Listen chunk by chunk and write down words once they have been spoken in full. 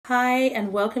Hi,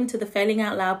 and welcome to the Failing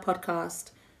Out Loud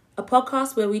podcast, a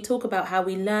podcast where we talk about how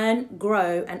we learn,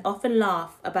 grow, and often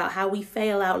laugh about how we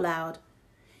fail out loud.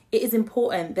 It is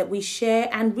important that we share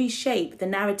and reshape the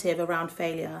narrative around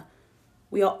failure.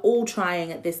 We are all trying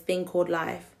at this thing called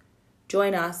life.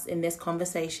 Join us in this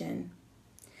conversation.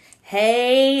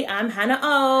 Hey, I'm Hannah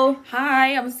O.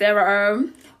 Hi, I'm Sarah O.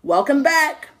 Welcome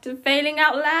back to Failing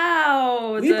Out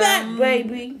Loud. We back,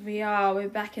 baby. We're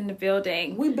back in the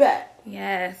building. We back.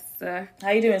 Yes. How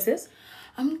you doing, sis?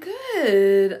 I'm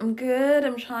good.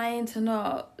 I'm trying to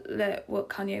not let what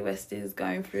Kanye West is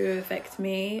going through affect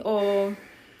me, or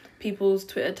people's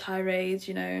Twitter tirades,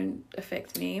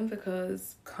 affect me,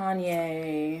 because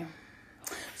Kanye.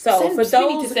 So for those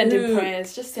need to send who him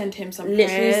prayers, just send him some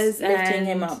literally prayers, lifting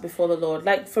him up before the Lord,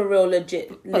 like for real,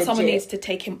 legit. But someone needs to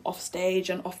take him off stage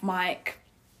and off mic.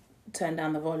 Turn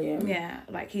down the volume. Yeah,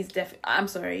 like he's I'm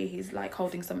sorry, he's like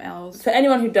holding some L's. For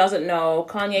anyone who doesn't know,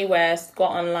 Kanye West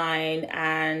got online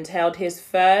and held his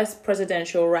first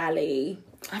presidential rally.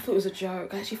 I thought it was a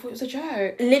joke. I actually thought it was a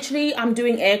joke. Literally, I'm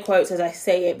doing air quotes as I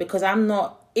say it because I'm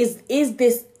not. Is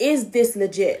this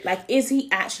legit? Like, is he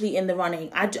actually in the running?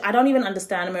 I don't even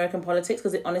understand American politics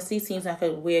because it honestly seems like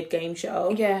a weird game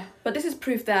show. Yeah, but this is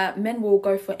proof that men will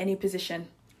go for any position.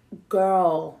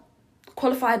 Girl.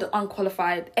 Qualified or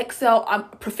unqualified. Excel, I'm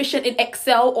proficient in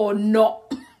Excel or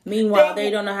not. Meanwhile, they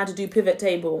don't know how to do pivot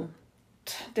table.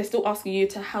 They're still asking you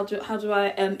to how do I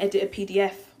edit a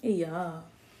PDF? Yeah.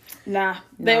 Nah.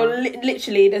 They will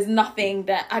literally, there's nothing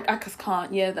that I just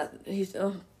can't. Yeah, that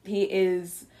he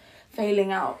is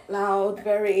failing out loud,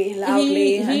 very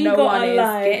loudly, and no one is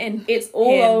getting it's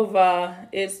all over.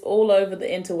 It's all over the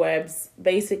interwebs.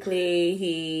 Basically,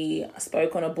 he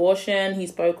spoke on abortion. He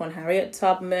spoke on Harriet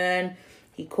Tubman.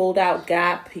 He called out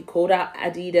Gap. He called out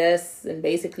Adidas, and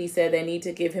basically said they need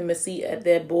to give him a seat at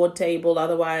their board table,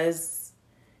 otherwise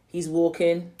he's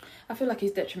walking. I feel like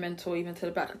he's detrimental even to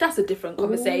the back. That's a different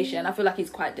conversation. Ooh. I feel like he's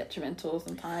quite detrimental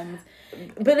sometimes.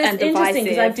 But it's interesting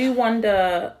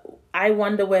because I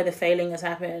wonder where the failing has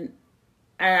happened.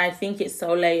 And I think it's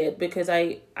so layered because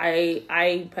I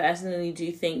personally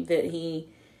do think that he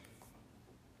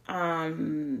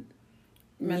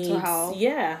mental health.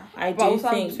 Yeah. I do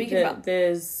think that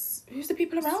there's who's the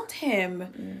people around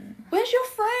him? Where's your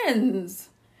friends?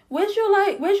 Where's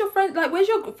your friend? Like,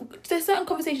 there's certain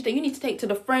conversations that you need to take to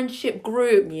the friendship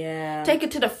group. Yeah. Take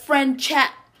it to the friend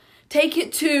chat. Take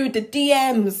it to the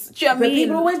DMs. Do you know what I mean?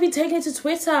 People always be taking it to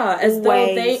Twitter as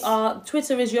though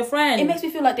Twitter is your friend. It makes me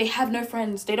feel like they have no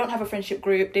friends. They don't have a friendship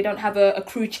group. They don't have a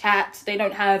crew chat. They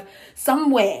don't have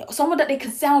someone that they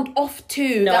can sound off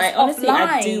to. No, that's honestly, offline.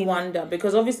 I do wonder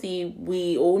because obviously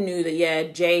we all knew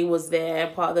that Jay was there,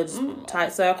 part of the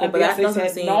tight circle, but that doesn't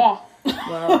seem. No.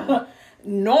 Well.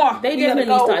 No, they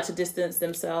definitely started to distance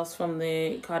themselves from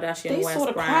the Kardashian West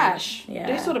brand. Crash. Yeah.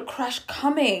 They saw the crash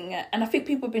coming, and I think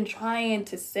people have been trying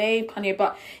to save Kanye,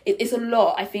 but it's a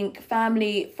lot. I think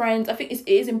family, friends. I think it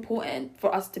is important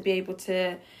for us to be able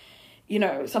to,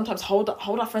 sometimes hold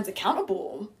our friends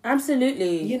accountable.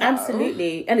 Absolutely,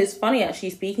 absolutely. And it's funny actually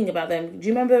speaking about them. Do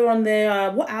you remember on their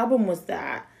what album was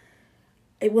that?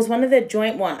 It was one of their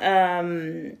joint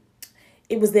one.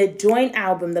 It was their joint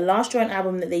album, the last joint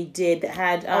album that they did that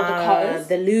had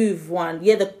the Louvre one.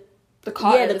 Yeah, the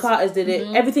Carters. Yeah, the Carters did it.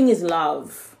 Mm-hmm. Everything is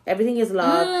Love. Everything is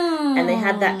Love. And they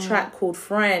had that track called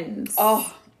Friends.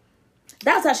 Oh.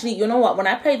 That's actually, you know what? When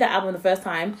I played that album the first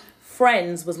time,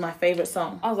 Friends was my favourite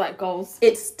song. I was like, goals.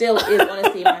 It still is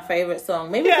honestly my favourite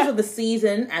song. Maybe because of the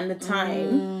season and the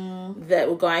time that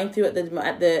we're going through at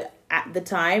the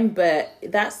time. But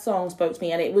that song spoke to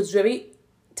me and it was very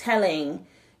telling.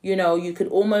 You could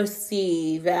almost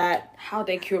see that how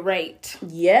they curate,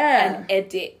 and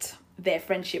edit their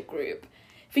friendship group.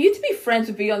 For you to be friends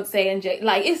with Beyonce and Jay,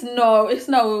 like it's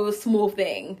no small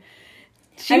thing.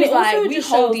 She was like, we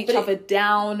hold each other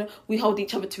down, we hold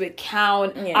each other to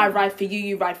account. Yeah. I ride for you,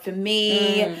 you ride for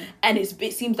me, and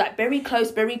it seems like very close,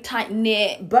 very tight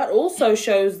knit. But also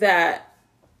shows that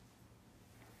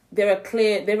there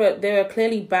are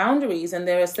clearly boundaries and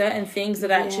there are certain things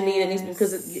that actually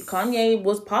because Kanye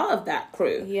was part of that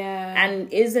crew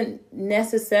and isn't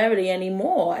necessarily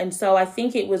anymore. And so I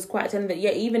think it was quite telling that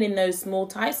even in those small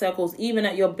tight circles, even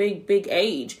at your big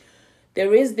age,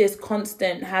 there is this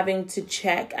constant having to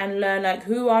check and learn like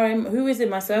who is in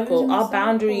my circle, are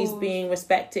boundaries being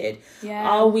respected,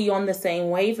 are we on the same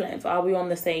wavelength, are we on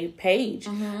the same page,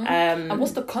 and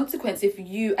what's the consequence if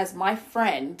you as my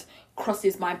friend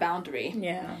crosses my boundary?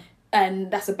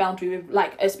 And that's a boundary with,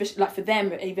 like, especially, like, for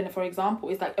them, even for example,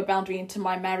 it's like a boundary into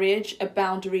my marriage, a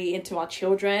boundary into our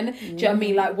children. Do you know what I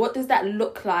mean? Like, what does that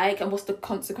look like, and what's the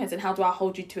consequence, and how do I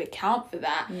hold you to account for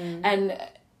that? And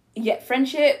yet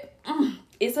friendship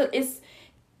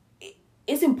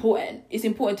it's important. It's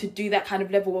important to do that kind of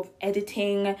level of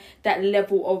editing, that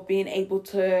level of being able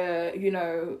to, you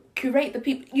know, curate the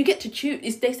people. You get to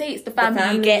choose. They say it's the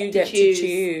family you get to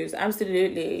choose.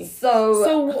 Absolutely.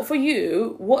 So for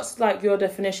you, what's like your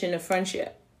definition of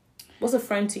friendship? What's a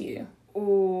friend to you?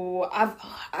 Oh,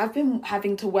 I've been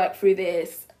having to work through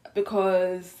this,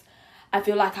 because I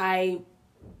feel like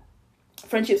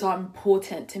friendships are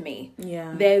important to me.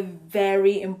 Yeah. They're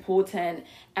very important,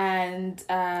 and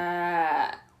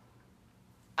I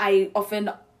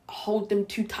often hold them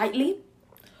too tightly,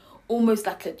 almost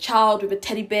like a child with a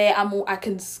teddy bear. I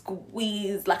can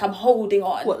squeeze, like I'm holding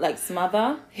on. What, like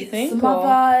smother? You think?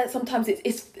 Smother. Sometimes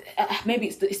it's maybe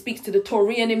it speaks to the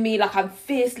Taurian in me. Like, I'm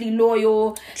fiercely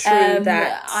loyal. True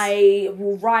that. I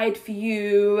will ride for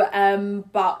you.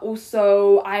 But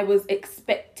also I was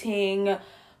expecting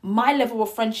my level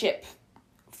of friendship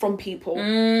from people.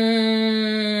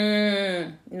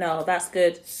 No, that's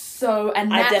good. So,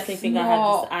 and that's I definitely think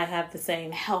I have the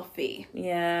same. Healthy.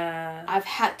 Yeah. I've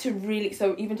had to really,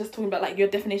 so even just talking about like your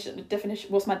definition,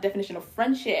 what's my definition of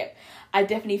friendship? I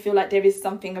definitely feel like there is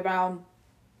something around,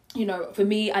 you know, for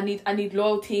me, I need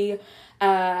loyalty.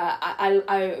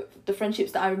 The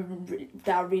friendships that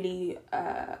are really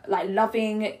like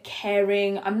loving,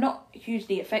 caring. I'm not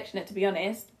hugely affectionate, to be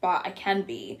honest, but I can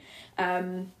be.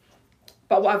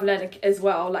 But what I've learned as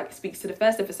well, like, speaks to the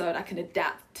first episode, I can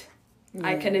adapt. Yeah.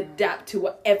 I can adapt to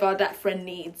whatever that friend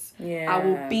needs. Yeah. I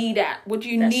will be that. What do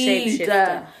you need?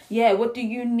 What do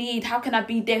you need? How can I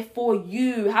be there for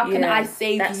you? How can I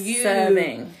save you?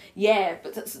 Serving. Yeah,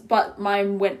 but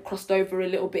mine crossed over a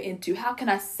little bit into, how can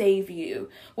I save you?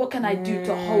 What can I do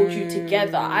to hold you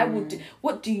together? I will do.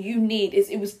 What do you need? It's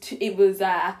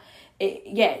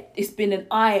been an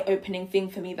eye-opening thing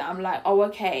for me, that I'm like, oh,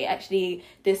 okay, actually,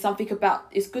 there's something about,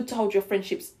 it's good to hold your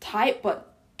friendships tight,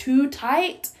 but too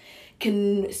tight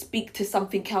can speak to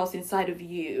something else inside of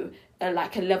you,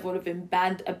 like a level of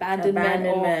abandonment,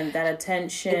 or that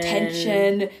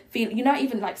attention, feel, you know,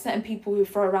 even like certain people who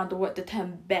throw around the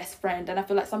term best friend, and I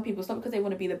feel like some people, it's not because they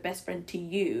want to be the best friend to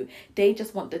you, they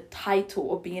just want the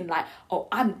title of being like, oh,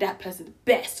 I'm that person's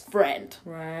best friend.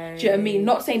 Right. Do you know what I mean?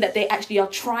 Not saying that they actually are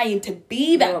trying to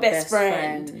be that best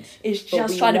friend. It's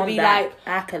just trying to be like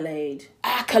accolade.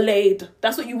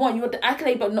 That's what you want. You want the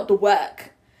accolade, but not the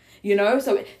work. You know,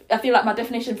 so I feel like my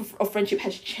definition of friendship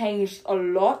has changed a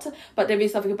lot, but there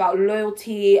is something about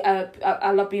loyalty.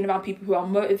 I love being around people who are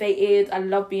motivated. I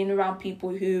love being around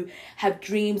people who have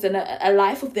dreams and a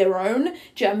life of their own. Do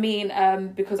you know what I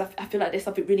mean? Because I feel like there's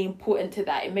something really important to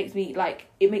that. It makes me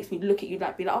look at you,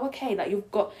 like, be like, oh, okay, like you've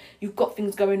got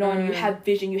things going on. You have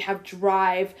vision. You have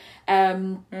drive.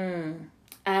 And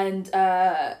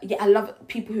I love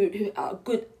people who are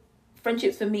good.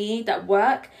 Friendships for me that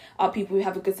work are people who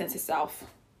have a good sense of self.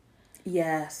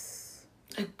 Yes.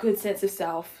 A good sense of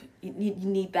self. You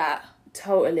need that.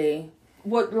 Totally.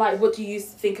 What do you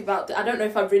think about I don't know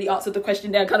if I've really answered the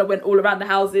question there. I kind of went all around the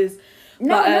houses.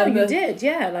 No, you did.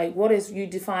 Yeah. Like, you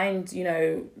defined, you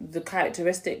know, the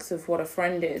characteristics of what a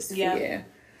friend is for you.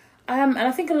 And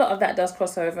I think a lot of that does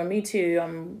cross over. Me too.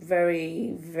 I'm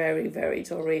very, very, very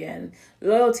Taurian.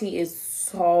 Loyalty is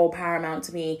so paramount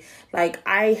to me. Like,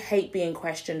 I hate being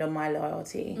questioned on my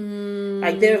loyalty.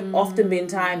 Like, there have often been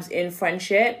times in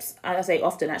friendships, and I say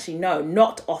often, actually, no,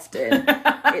 not often.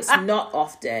 It's not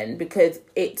often, because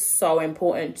it's so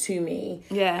important to me.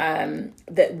 Yeah.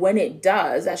 That when it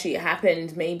does, actually, it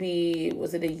happened maybe,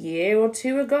 was it a year or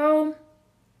two ago?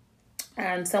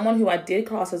 And someone who I did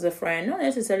class as a friend, not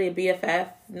necessarily a BFF,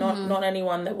 not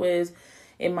anyone that was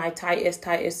in my tightest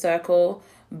circle,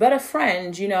 but a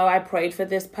friend. You know, I prayed for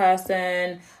this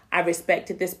person, I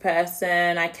respected this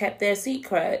person, I kept their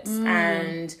secrets,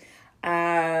 and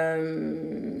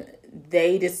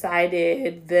they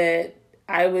decided that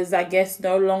I was, I guess,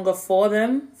 no longer for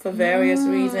them for various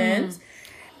reasons.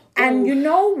 And you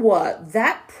know what?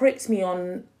 That pricked me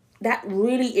on.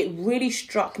 It really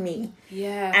struck me.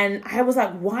 Yeah. And I was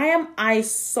like, why am I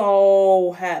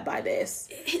so hurt by this?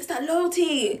 It's that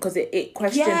loyalty. Because it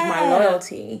questioned my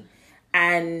loyalty.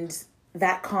 And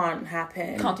that can't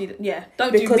happen. Don't do me.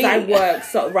 Because I work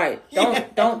so... Right.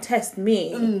 Don't test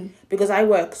me. Because I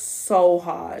work so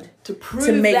hard. To prove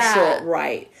to make sure...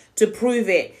 Right. To prove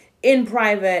it in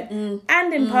private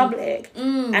and in public.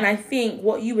 And I think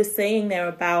what you were saying there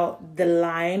about the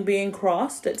line being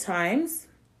crossed at times...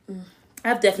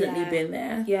 I've definitely been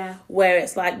there. Yeah. Where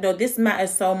it's like, no, this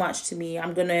matters so much to me.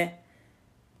 I'm going to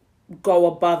go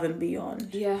above and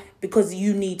beyond. Yeah. Because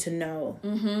you need to know.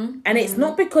 Mm-hmm. And it's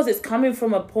not because it's coming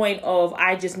from a point of,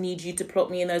 I just need you to plot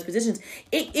me in those positions.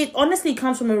 It honestly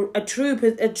comes from a true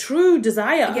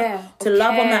desire to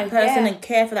love on that person and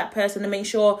care for that person and make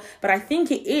sure. But I think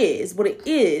what it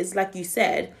is, like you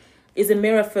said, is a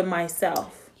mirror for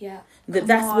myself. Yeah.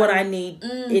 That's what I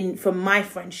need for my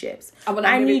friendships.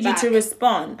 I need you to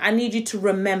respond. I need you to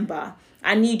remember.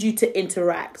 I need you to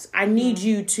interact. I need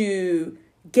you to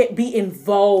be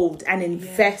involved and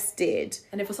invested.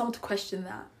 And for someone to question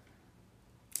that.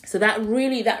 So that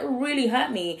really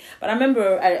hurt me. But I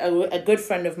remember a good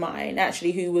friend of mine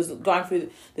actually who was going through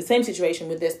the same situation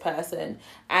with this person.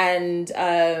 And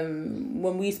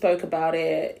when we spoke about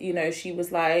it, you know, she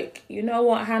was like, you know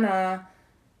what, Hannah,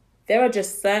 there are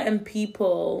just certain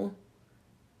people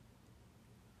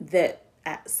that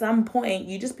at some point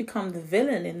you just become the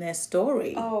villain in their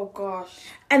story. Oh gosh.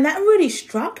 And that really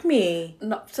struck me.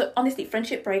 So honestly,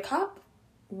 friendship breakup.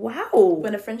 Wow.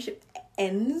 When a friendship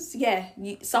ends,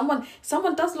 someone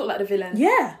does look like the villain.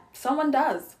 Yeah. Someone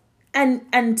does.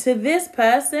 And to this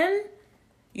person,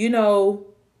 you know,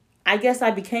 I guess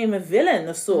I became a villain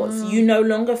of sorts. You no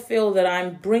longer feel that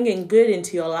I'm bringing good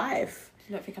into your life.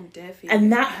 I don't think I'm there for you.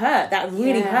 And that hurt. That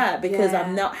really hurt because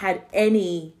I've not had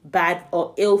any bad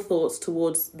or ill thoughts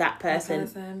towards that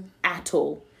person at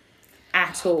all.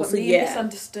 At all. But so being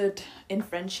misunderstood in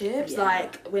friendships,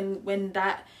 like when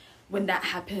that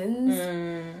happens,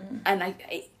 and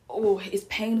it's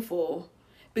painful.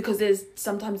 Because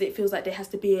sometimes it feels like there has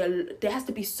to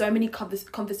be so many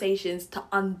conversations to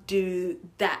undo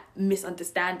that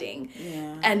misunderstanding,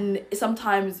 and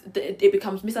sometimes it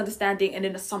becomes misunderstanding and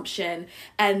an assumption,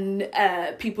 and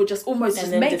people just almost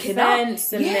just make it up. And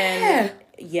then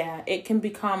it can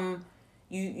become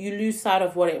you lose sight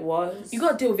of what it was. You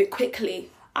got to deal with it quickly.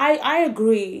 I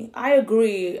agree.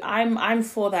 I'm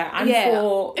for that. I'm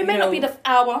for. It may not be the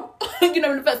hour,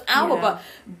 the first hour, but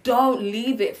don't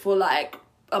leave it for like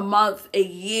a month, a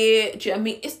year. Do you know what I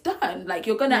mean? It's done. Like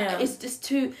you're gonna. It's just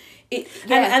too.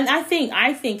 And I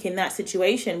think in that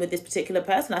situation with this particular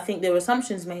person, I think there were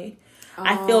assumptions made.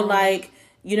 I feel like,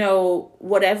 you know,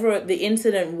 whatever the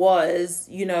incident was,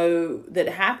 you know, that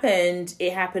happened,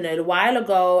 it happened a while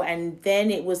ago, and then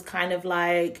it was kind of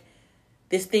like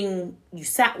this thing, you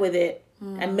sat with it,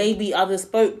 and maybe others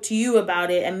spoke to you about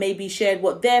it and maybe shared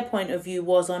what their point of view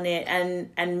was on it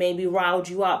and maybe riled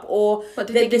you up, or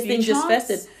this thing just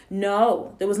festered.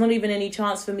 No, there was not even any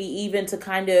chance for me even to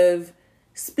kind of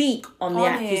speak on the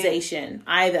accusation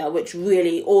either, which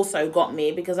really also got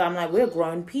me, because I'm like, we're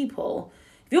grown people.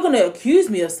 If you're going to accuse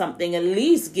me of something, at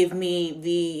least give me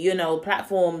the, you know,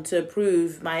 platform to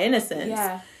prove my innocence.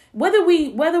 Yeah. Whether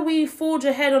we forge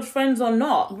ahead as friends or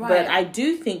not. Right. But I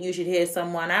do think you should hear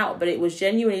someone out. But it was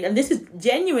genuinely, and this is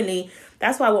genuinely,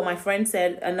 that's why what my friend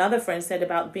said, another friend said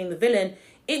about being the villain,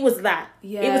 it was that.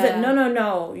 Yeah. It was that,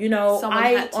 no, you know,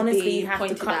 I honestly have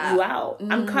to cut you out.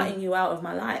 I'm cutting you out of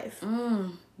my life.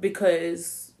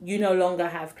 Because you no longer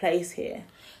have place here.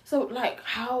 So, like,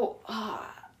 how,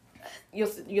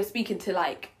 you're speaking to,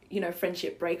 like, you know,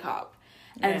 friendship breakup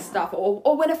and stuff.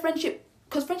 Or when a friendship,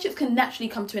 because friendships can naturally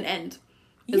come to an end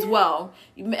as well.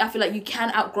 I feel like you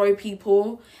can outgrow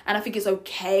people, and I think it's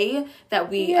okay that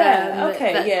we do you know what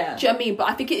I mean? But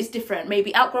I think it is different.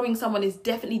 Maybe outgrowing someone is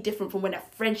definitely different from when a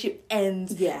friendship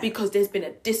ends because there's been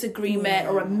a disagreement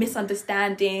or a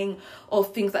misunderstanding or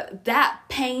things like that.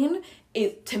 Pain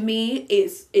is, to me,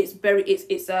 it's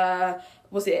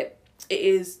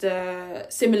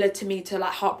similar to me to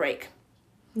like heartbreak.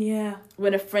 Yeah.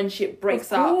 When a friendship breaks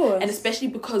up, and especially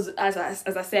because as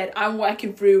I said, I'm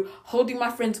working through holding my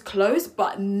friends close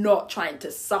but not trying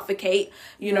to suffocate,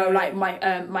 you know, like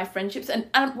my friendships,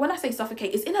 and when I say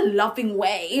suffocate, it's in a loving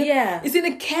way. Yeah. It's in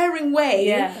a caring way.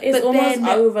 Yeah. It's but almost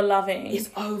over loving. It's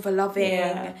over loving.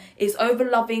 Yeah. It's over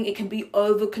loving. It can be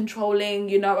over controlling.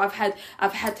 You know, I've had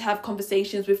to have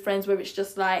conversations with friends where it's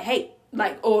just like, hey,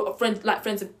 like, or friends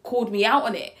have called me out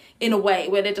on it in a way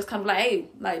where they're just kind of like, hey,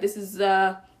 like, this is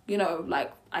you know,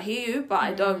 like, I hear you, but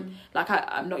I don't, like,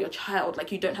 I'm not your child.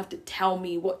 Like, you don't have to tell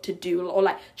me what to do or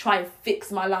like try and fix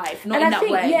my life. Not in that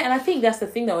way. Yeah, and I think that's the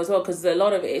thing though as well, because a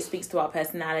lot of it speaks to our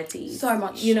personalities. So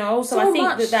much, you know. So I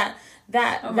think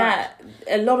that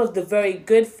a lot of the very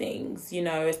good things, you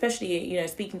know, especially, you know,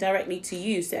 speaking directly to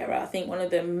you, Sarah, I think one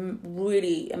of the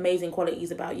really amazing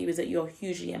qualities about you is that you're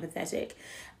hugely empathetic,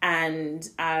 and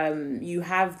you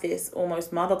have this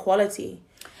almost mother quality.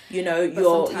 You know,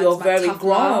 you're very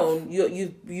grown.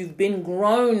 You've been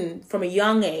grown from a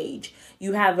young age.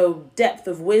 You have a depth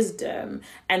of wisdom,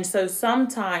 and so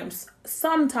sometimes,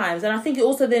 and I think it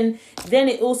also then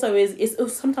it also is.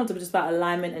 It's sometimes just about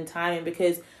alignment and timing,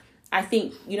 because I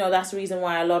think, you know, that's the reason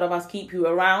why a lot of us keep you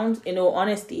around, in all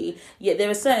honesty. Yet there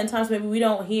are certain times maybe we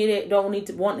don't hear it, don't need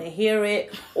to want to hear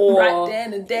it, or right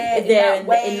then and there,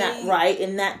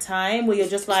 in that time where you're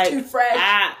just like, too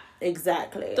fresh.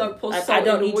 Exactly. Don't put salt I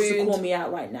don't in need the you to wound. call me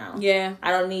out right now. Yeah.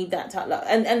 I don't need that type of,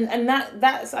 and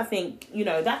that's, I think, you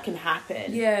know, that can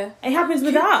happen. Yeah. It happens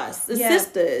with us as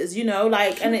sisters, you know,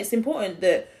 like, and it's important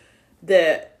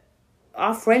that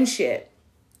our friendship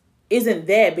isn't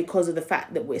there because of the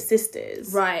fact that we're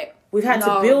sisters. Right. We've had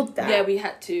to build that. Yeah, we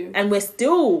had to. And we're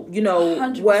still, you know,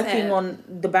 100%. working on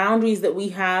the boundaries that we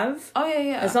have. Oh,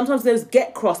 yeah. And sometimes those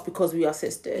get crossed because we are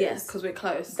sisters. Yes, because we're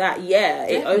close.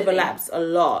 It overlaps a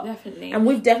lot. Definitely. And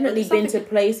we've definitely been to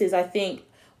places, I think,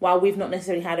 while we've not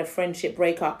necessarily had a friendship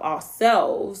breakup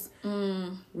ourselves,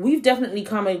 we've definitely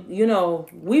come, you know,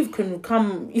 we've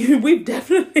definitely,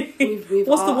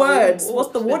 what's the word?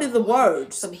 What is the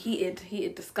word? Some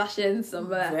heated discussions,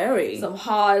 some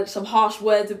harsh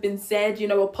words have been said, you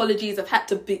know, apologies have had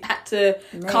to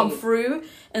come through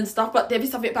and stuff, but there is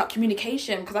something about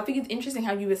communication, because I think it's interesting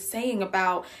how you were saying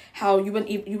about how you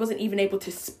wasn't even able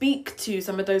to speak to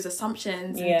some of those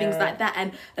assumptions and things like that,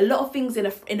 and a lot of things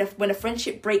when a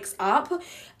friendship breaks up,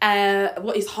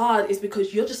 what is hard is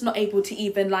because you're just not able to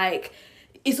even, like,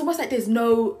 it's almost like there's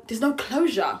no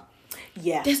closure.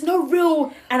 Yeah. There's no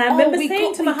real, and I remember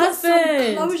saying to my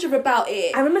husband, some closure about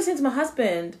it. I remember saying to my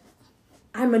husband,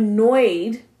 I'm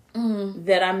annoyed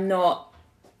that I'm not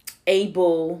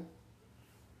able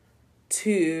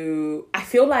to, I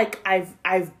feel like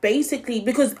I've basically,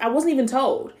 because I wasn't even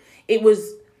told. It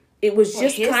was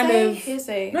just hearsay? Kind of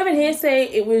hearsay. Not even hearsay.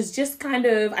 It was just kind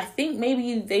of, I think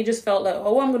maybe they just felt like,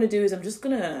 oh, what I'm gonna do is I'm just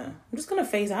gonna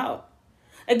phase out.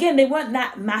 Again, they weren't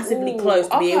that massively close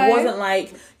to me. It wasn't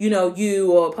like, you know,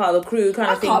 you or part of the crew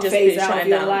kind of thing. Just phase out of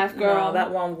your life, girl. No,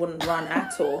 that one wouldn't run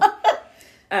at all.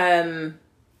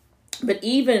 But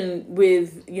even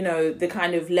with, you know, the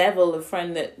kind of level of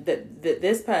friend that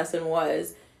this person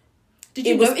was, did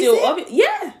you notice it? Obvious.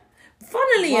 Yeah.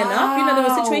 Funnily enough, you know, there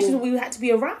were situations where we had to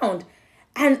be around.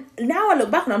 And now I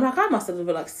look back and I'm like, I must have been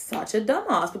like such a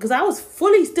dumbass, because I was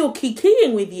fully still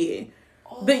kikiing with you.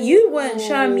 But you weren't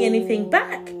showing me anything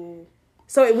back.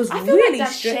 So it was I feel really like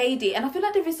that's shady. And I feel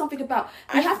like there is something about,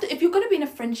 you have to, if you're going to be in a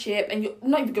friendship, and you're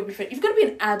not even going to be friends, if you're going to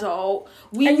be an adult,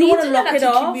 we need to learn how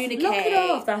to communicate. Lock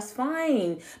it off, that's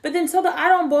fine. But then so that I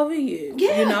don't bother you,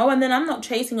 you know, and then I'm not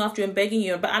chasing after you and begging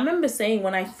you. But I remember saying,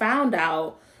 when I found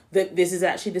out that this is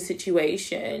actually the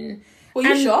situation. Were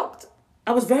you shocked?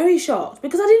 I was very shocked,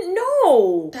 because I didn't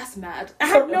know. That's mad. I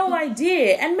had no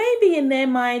idea. And maybe in their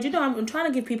mind, you know, I'm trying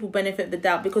to give people benefit of the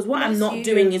doubt, because what I'm not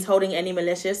doing is holding any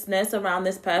maliciousness around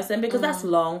this person, because that's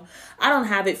long. I don't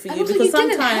have it for you, because you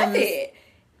sometimes didn't have it.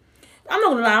 I'm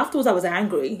not gonna lie, afterwards I was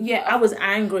angry. Yeah. I was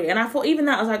angry. And I thought, even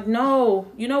that, I was like, no,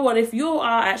 you know what, if you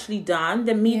are actually done,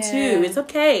 then me too. It's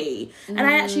okay. And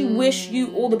I actually wish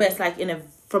you all the best, like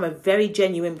from a very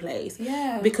genuine place.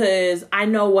 Yeah. Because I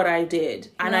know what I did,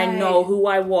 and I know who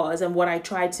I was and what I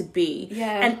tried to be.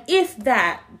 Yeah. And if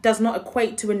that does not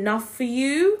equate to enough for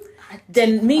you,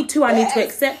 then me too, I need to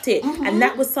accept it. And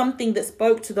that was something that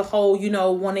spoke to the whole, you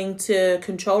know, wanting to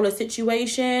control a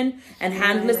situation and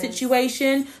handle a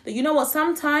situation. That, you know what,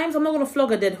 sometimes I'm not going to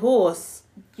flog a dead horse.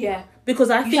 Yeah.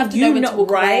 Because I think you know,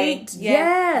 right?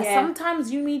 Yeah.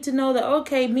 Sometimes you need to know that,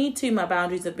 okay, me too, my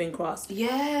boundaries have been crossed.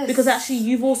 Yes. Because actually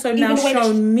you've also now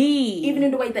shown me. Even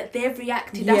in the way that they've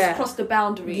reacted, that's crossed the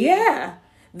boundary. Yeah.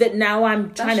 That now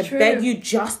I'm trying to beg you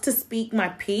just to speak my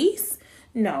piece.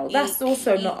 No, that's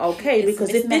also not okay,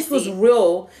 because if this was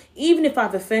real, even if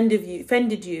I've offended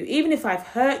you, even if I've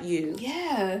hurt you.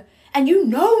 Yeah. And you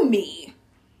know me.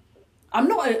 I'm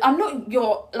not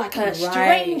your, like, a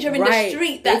stranger in the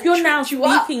street that, if you're now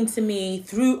speaking to me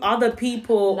through other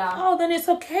people, then it's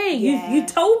okay. You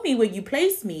told me where you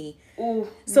placed me. Ooh,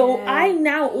 so I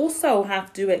now also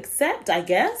have to accept, I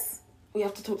guess. We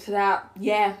have to talk to that.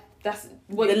 Yeah, that's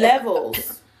what the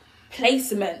levels.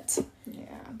 Placement. Yeah.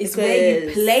 Is where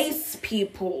you place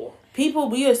people. People,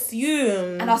 we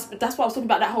assume. And that's what I was talking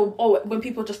about, that whole, when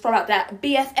people just throw out that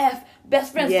BFF,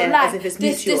 best friends for life, as if it's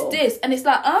mutual. this. And it's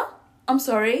like, I'm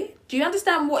sorry. Do you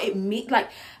understand what it means?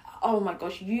 Like, oh my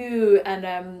gosh, you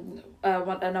and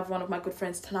another one of my good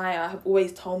friends, Tanaya, have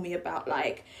always told me about,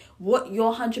 like, what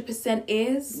your 100%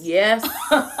 is. Yes.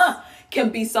 Can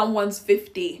be someone's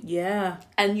 50. Yeah.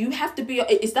 And you have to be,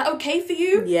 is that okay for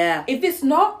you? Yeah. If it's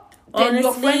not, then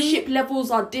your friendship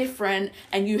levels are different,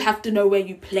 and you have to know where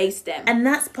you place them. And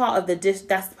that's part of the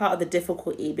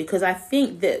difficulty, because I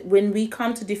think that when we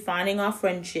come to defining our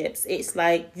friendships, it's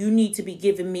like, you need to be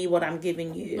giving me what I'm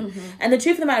giving you. And the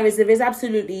truth of the matter is, there is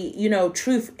absolutely,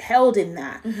 truth held in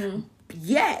that.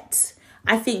 Yet,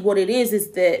 I think what it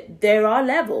is that there are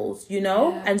levels,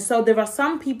 Yeah. And so there are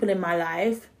some people in my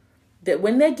life that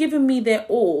when they're giving me their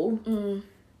all,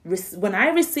 when I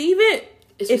receive it,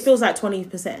 it feels like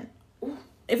 20%.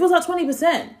 It feels like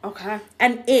 20%. Okay.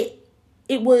 And it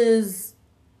was,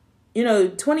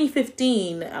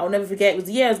 2015, I'll never forget, it was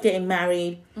the year I was getting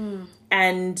married.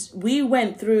 And we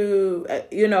went through,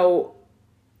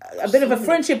 a bit of a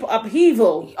friendship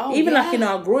upheaval. Like in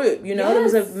our group, there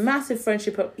was a massive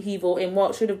friendship upheaval in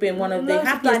what should have been one of the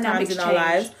happiest times in our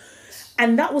lives.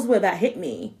 And that was where that hit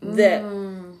me. That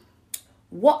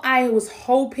what I was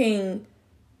hoping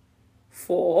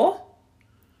for,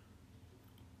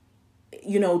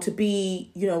 to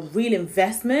be, real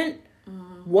investment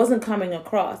wasn't coming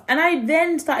across. And I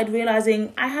then started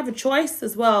realizing I have a choice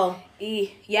as well.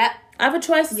 Yeah. I have a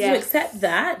choice to accept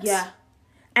that. Yeah.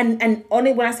 And on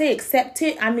it, when I say accept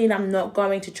it, I mean I'm not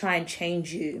going to try and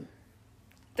change you.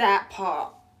 That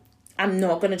part. I'm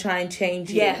not going to try and change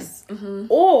you. Yes.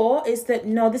 Or it's that,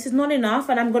 no, this is not enough,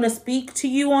 and I'm going to speak to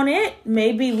you on it.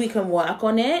 Maybe we can work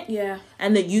on it. Yeah.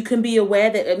 And that you can be aware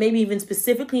that maybe even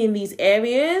specifically in these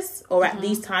areas or at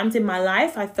these times in my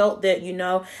life, I felt that,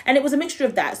 and it was a mixture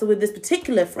of that. So with this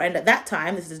particular friend at that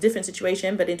time, this is a different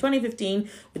situation, but in 2015,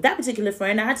 with that particular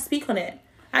friend, I had to speak on it.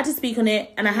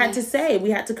 And I had to say, we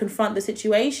had to confront the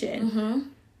situation.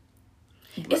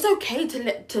 It's okay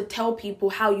to tell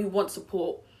people how you want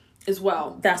support as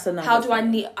well. That's another How do I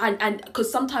need... And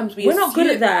because sometimes we're not good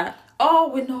at that. Oh,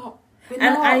 we're not.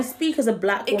 And I speak as a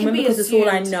black woman because it's all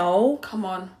I know. Come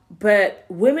on. But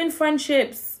black women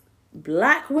friendships,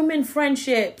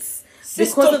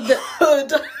 because of the...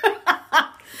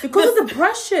 because of the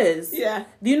pressures. Yeah.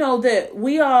 That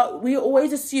we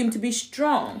always assume to be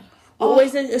strong. We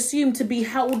always assume to be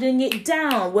holding it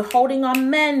down. We're holding our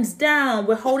men's down.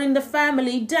 We're holding the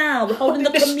family down. We're holding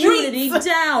the community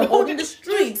down. Holding the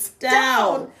streets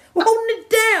down. We're holding it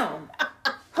down.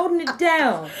 Holding it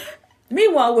down.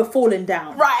 Meanwhile, we're falling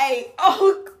down. Right.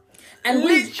 Oh, and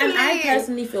I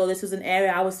personally feel this was an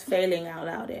area I was failing out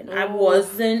loud in. I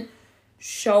wasn't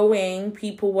showing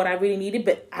people what I really needed,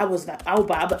 but I was like,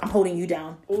 Bob, I'm holding you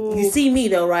down. Ooh. You see me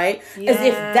though, right? Yeah. As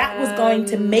if that was going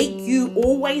to make you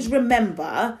always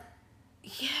remember,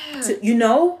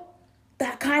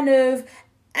 that kind of.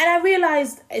 And I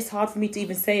realized it's hard for me to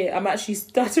even say it. I'm actually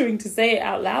stuttering to say it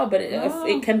out loud, but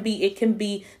it can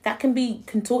be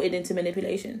contorted into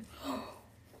manipulation.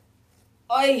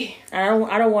 I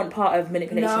don't want part of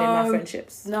manipulation in my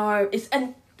friendships. No,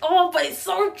 but it's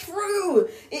so true.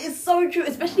 It is so true,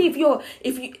 especially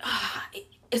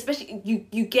especially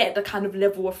you get the kind of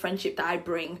level of friendship that I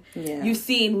bring. Yeah. You've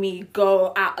seen me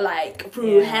go out like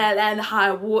through hell and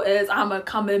high waters. I'ma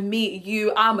come and meet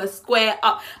you. I'ma square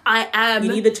up. I am.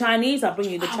 You need the Chinese? I'll bring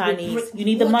you the Chinese. You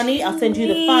need the money? I'll send you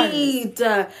the funds.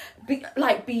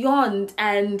 Beyond.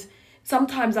 And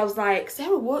sometimes I was like,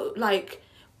 Sarah, what? Like,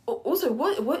 also,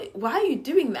 what? Why are you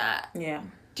doing that? Yeah.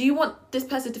 Do you want this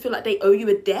person to feel like they owe you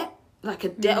a debt? Like a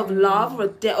debt of love or a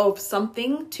debt of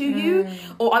something to you?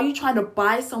 Or are you trying to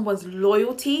buy someone's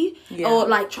loyalty? Yeah. Or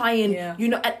like try and,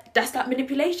 that's that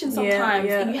manipulation sometimes.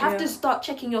 And you have to start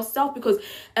checking yourself because,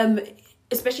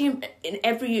 especially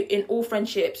in all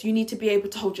friendships, you need to be able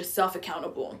to hold yourself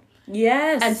accountable.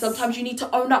 Yes. And sometimes you need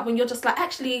to own up when you're just like,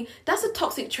 actually, that's a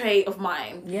toxic trait of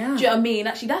mine. Yeah. Do you know what I mean?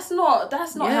 Actually, that's not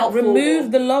helpful.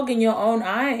 Remove the log in your own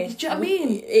eye. Do you know what I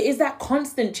mean? It is that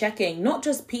constant checking, not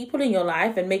just people in your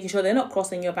life and making sure they're not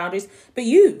crossing your boundaries, but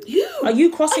you. Are you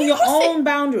crossing your own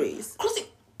boundaries? Crossing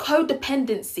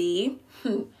codependency.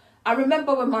 I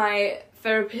remember when my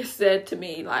therapist said to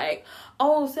me, like,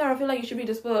 oh, Sarah, I feel like you should read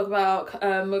this book about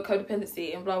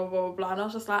codependency and blah, blah, blah, blah. And I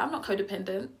was just like, I'm not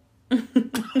codependent.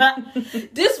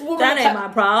 This woman, that ain't my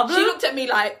problem. She looked at me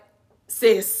like,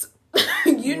 sis,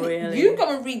 you go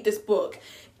and read this book.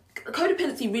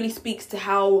 Codependency really speaks to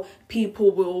how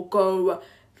people will go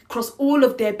across all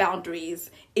of their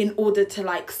boundaries in order to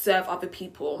like serve other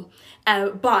people,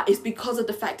 but it's because of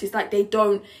the fact it's like they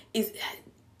don't.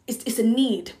 It's a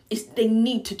need. They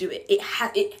need to do it.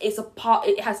 It's a part.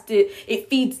 It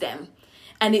feeds them.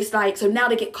 And it's like, so now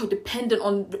they get codependent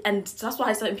on, and so that's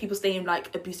why certain people stay in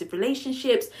like abusive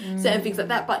relationships, certain things like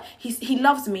that. But he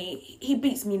loves me. He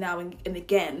beats me now and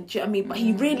again. Do you know what I mean? But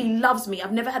he really loves me.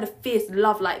 I've never had a fierce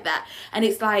love like that. And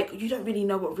it's like, you don't really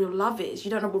know what real love is. You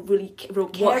don't know what real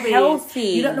care is. Healthy.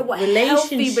 You don't know what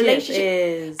healthy relationship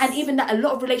is. And even that, a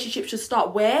lot of relationships should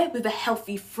start where? With a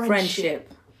healthy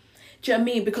friendship. Do you know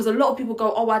what I mean? Because a lot of people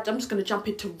go, I'm just going to jump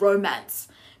into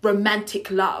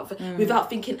romantic love, without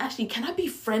thinking, actually, can I be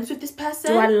friends with this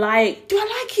person? Do I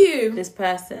like you? This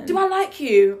person. Do I like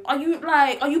you? Are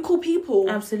you cool people?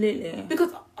 Absolutely.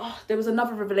 Because there was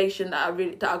another revelation that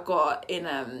I got in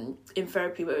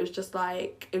therapy, where it was just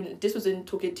like, this was in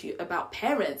talking to you about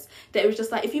parents, that it was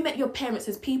just like, if you met your parents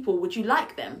as people, would you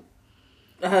like them?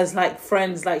 As like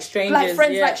friends, like strangers. Like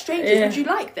friends, like strangers. Would you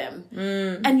like them?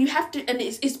 And you have to, and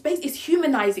it's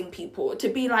humanizing people to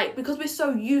be like, because we're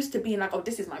so used to being like,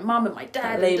 this is my mum and my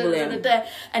dad,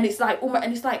 and it's like,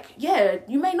 and it's like, yeah,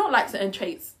 you may not like certain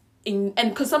traits and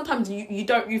because sometimes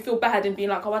you feel bad in being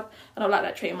like, I don't like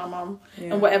that trait in my mum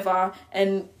and whatever,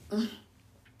 and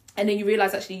then you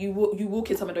realise actually you walk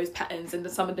in some of those patterns and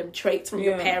some of them traits from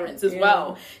your parents as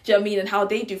well. Do you know what I mean? And how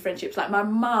they do friendships. Like my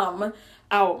mum,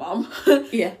 our mum,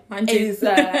 mine too. Is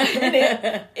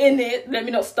in it. Let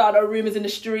me not start our rumours in the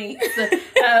streets. Do you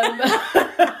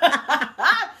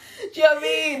know what I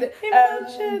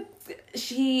mean?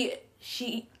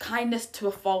 She kindness to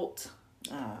a fault.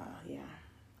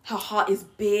 Her heart is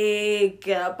big,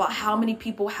 but how many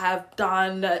people have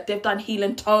done? They've done heel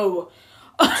and toe.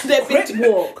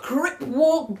 They've crip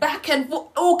walk, back and forth,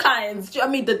 all kinds. Do you know what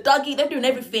I mean? The Dougie, they're doing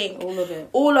everything. All of it.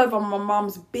 All over. My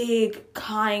mum's big,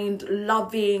 kind,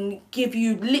 loving, give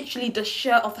you literally the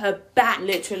shirt off her back.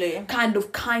 Literally. Kind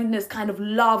of kindness, kind of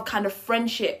love, kind of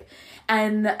friendship.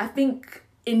 And I think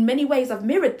in many ways I've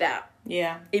mirrored that.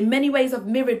 Yeah. In many ways I've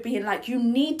mirrored being like, you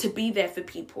need to be there for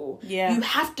people. Yeah. You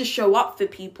have to show up for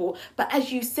people. But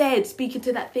as you said, speaking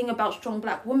to that thing about strong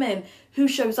black women, who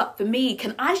shows up for me?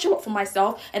 Can I show up for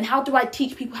myself? And how do I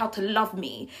teach people how to love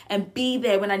me and be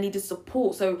there when I needed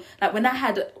support? So like when I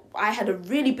had a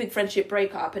really big friendship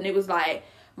breakup, and it was like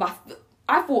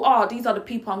I thought, these are the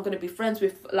people I'm going to be friends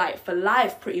with, like, for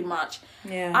life, pretty much.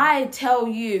 Yeah. I tell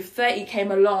you, 30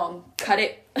 came along, cut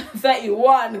it.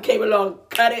 31 came along,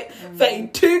 cut it.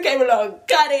 32 came along,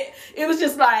 cut it. It was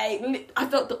just like, I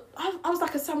felt I was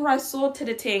like a samurai sword to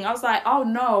the thing. I was like, oh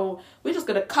no, we're just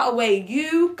going to cut away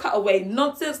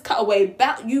nonsense, cut away,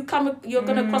 you're going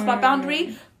to cross my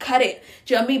boundary, cut it.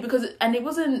 Do you know what I mean? Because, and it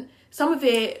wasn't, some of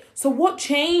it. So what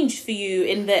changed for you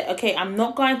in that, okay, I'm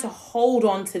not going to hold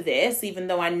on to this, even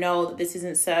though I know that this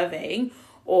isn't serving,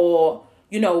 or,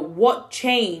 what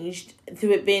changed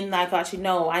to it being like, actually,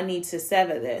 no, I need to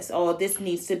sever this, or this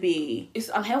needs to be. It's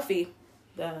unhealthy.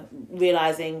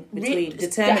 Realizing between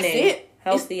determining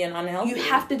healthy and unhealthy. You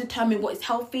have to determine what is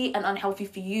healthy and unhealthy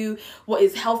for you, what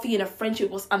is healthy in a friendship,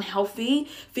 what's unhealthy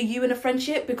for you in a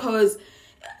friendship, because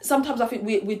sometimes I think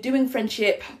we're doing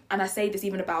friendship, and I say this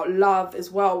even about love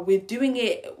as well, we're doing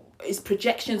it as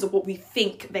projections of what we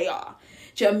think they are.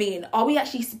 Do you know what I mean? Are we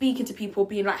actually speaking to people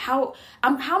being like, how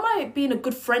am I being a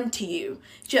good friend to you?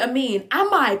 Do you know what I mean?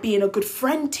 Am I being a good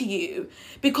friend to you?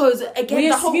 Because again, we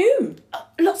assume.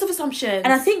 Lots of assumptions.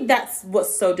 And I think that's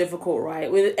what's so difficult, right?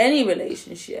 With any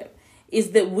relationship,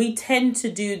 is that we tend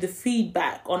to do the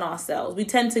feedback on ourselves. We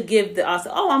tend to give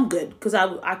ourselves, I'm good, because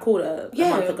I called her a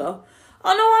month ago.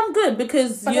 Oh no, I'm good,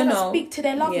 because but speak to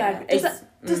their love language.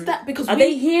 Does that because are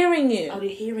they hearing you? Are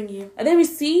they hearing you? Are they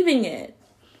receiving it?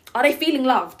 Are they feeling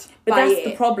loved? But that's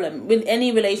the problem with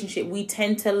any relationship. We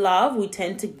tend to love. We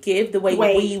tend to give the way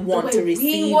we want to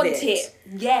receive it.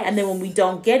 Yes. And then when we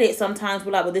don't get it, sometimes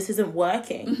we're like, well, this isn't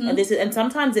working, and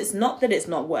sometimes it's not that it's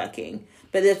not working,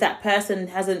 but if that person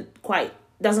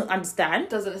doesn't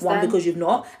understand. One, because you've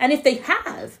not, and if they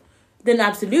have, then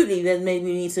absolutely, then maybe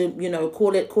we need to,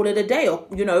 call it a day, or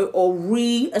or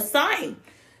reassign,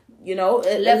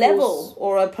 a level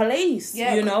or a place,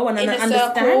 and an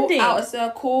understanding. Circle, outer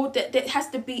circle, that has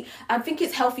to be. I think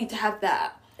it's healthy to have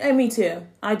that. Me too.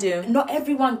 I do. Not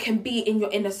everyone can be in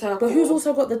your inner circle. But who's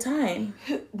also got the time?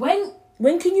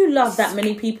 When can you love that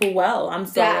many people well? I'm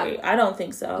sorry. I don't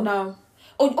think so. No.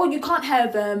 Or you can't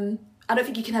have, I don't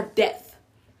think you can have depth.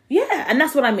 Yeah, and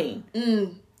that's what I mean.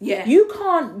 Yeah. You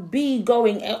can't be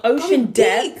going ocean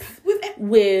depth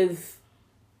with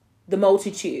the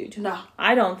multitude. No.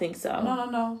 I don't think so.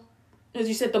 No. As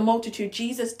you said, the multitude,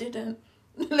 Jesus didn't.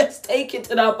 Let's take it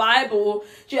to the Bible.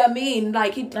 Do you know what I mean?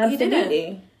 Like, he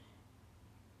didn't.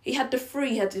 He had the 3,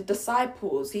 he had the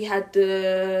disciples, he had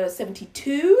the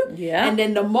 72, yeah, and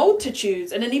then the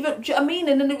multitudes, and then even, do you know what I mean?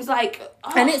 And then it was like,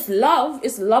 and it's love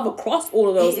across all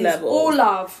of those levels. All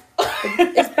love.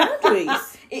 It's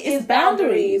boundaries. It's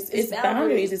boundaries. It's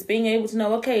boundaries. It's being able to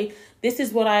know, okay, this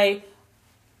is what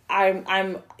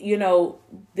I'm, you know,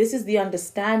 this is the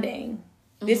understanding.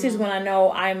 This is when I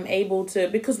know I'm able to,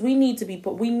 because friendship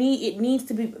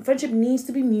needs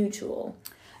to be mutual.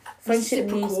 Friendship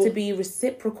needs to be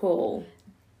reciprocal.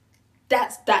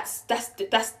 That's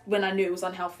when I knew it was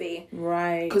unhealthy.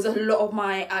 Right. Because a lot of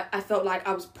I felt like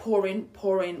I was pouring.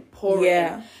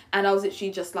 Yeah. And I was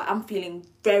literally just like, I'm feeling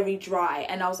very dry.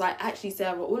 And I was like, actually,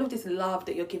 Sarah, all of this love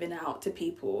that you're giving out to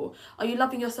people, are you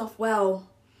loving yourself well?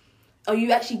 Are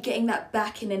you actually getting that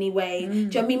back in any way? Do you know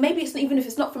what I mean? Maybe it's not, even if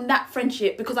it's not from that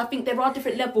friendship, because I think there are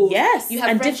different levels. Yes, you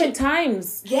have and different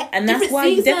times. Yeah, and that's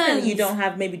why definitely you don't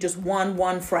have maybe just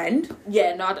one friend.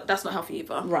 Yeah, no, that's not healthy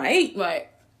either. Right.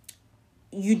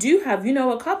 You do have, you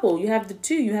know, a couple. You have the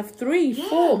 2. You have 3,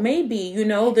 4, maybe. You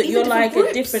know that even you're like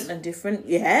groups. a different.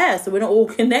 Yeah, so we're not all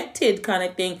connected, kind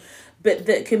of thing. But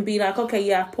that can be like, okay,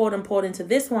 yeah, I've poured into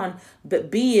this one, but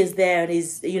B is there and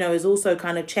is also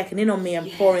kind of checking in on me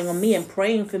and pouring on me and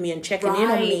praying for me and checking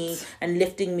in on me and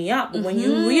lifting me up. But when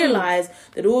you realize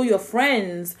that all your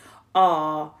friends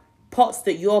are pots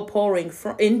that you're pouring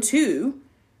into,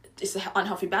 it's an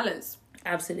unhealthy balance.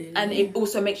 Absolutely. And it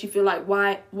also makes you feel like,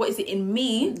 what is it in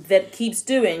me that keeps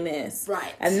doing this?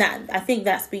 Right. And that, I think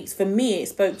that speaks, for me, it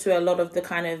spoke to a lot of the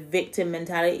kind of victim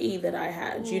mentality that I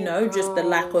had, just the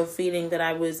lack of feeling that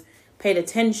I was paid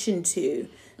attention to,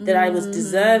 that I was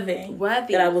deserving,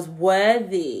 worthy. that I was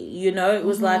worthy, it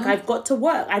was like, I've got to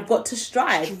work, I've got to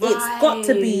strive. It's got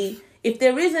to be, if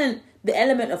there isn't the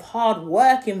element of hard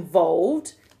work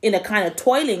involved in a kind of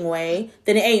toiling way,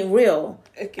 then it ain't real.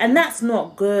 Okay. And that's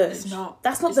not good. It's not.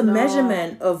 That's not the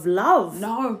measurement of love.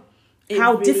 No.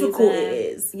 How really difficult it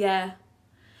is. Yeah.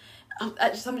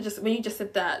 When you just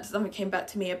said that, something came back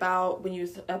to me about when you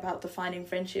was about defining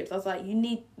friendships. I was like,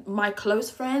 my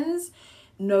close friends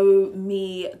know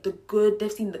me, the good.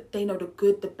 They know the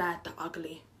good, the bad, the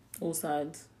ugly. All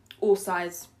sides.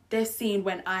 They've seen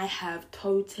when I have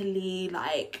totally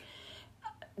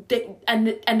and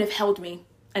they've held me.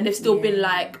 And they've still been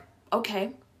like,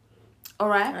 okay, all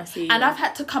right. I see. And I've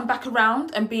had to come back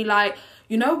around and be like,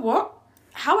 you know what?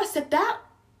 How I said that,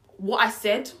 what I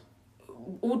said,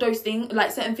 all those things,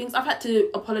 like certain things, I've had to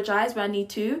apologize where I need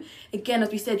to. Again, as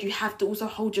we said, you have to also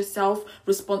hold yourself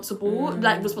responsible,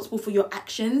 responsible for your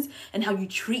actions and how you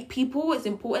treat people. It's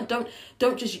important.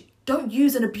 Don't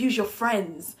use and abuse your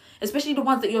friends, especially the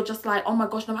ones that you're just like, oh my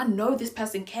gosh, no, I know this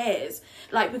person cares.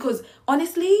 Because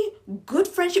honestly, good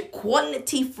friendship,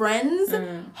 quality friends,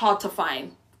 hard to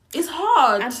find. It's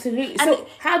hard. Absolutely. So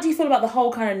how do you feel about the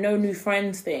whole kind of no new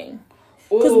friends thing?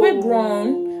 Because we're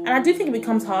grown, and I do think it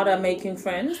becomes harder making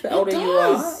friends the older you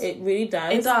are. It really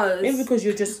does. It does. Maybe because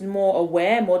you're just more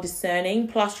aware, more discerning,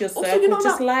 plus your circle, also,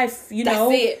 just life,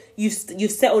 it.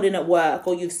 You've settled in at work,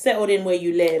 or you've settled in where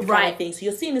you live, kind of thing. So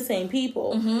you're seeing the same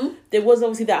people. Mm-hmm. There was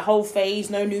obviously that whole phase,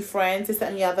 no new friends, this, that,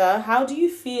 and the other. How do you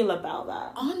feel about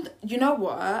that? You know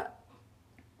what?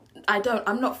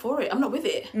 I'm not for it. I'm not with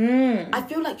it. I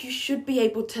feel like you should be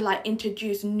able to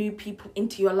introduce new people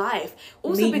into your life.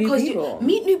 Also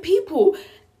meet new people.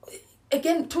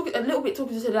 Again, talking to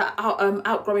the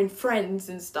outgrowing friends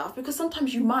and stuff, because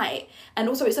sometimes you might. And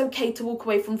also it's okay to walk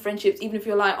away from friendships, even if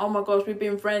you're like, oh my gosh, we've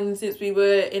been friends since we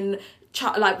were in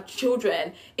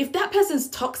children. If that person's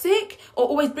toxic or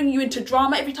always bringing you into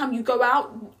drama every time you go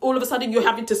out, all of a sudden you're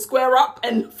having to square up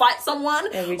and fight someone,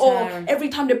 or every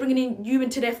time they're bringing you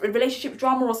into their relationship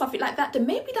drama or something like that, then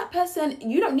maybe that person,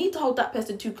 you don't need to hold that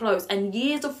person too close. And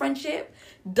years of friendship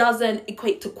doesn't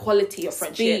equate to quality of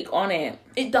friendship. Speak on it.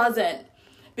 It doesn't.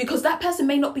 Because that person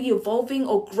may not be evolving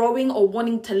or growing or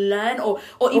wanting to learn or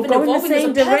even going evolving the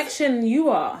same direction you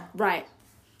are. Right.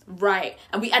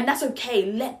 And that's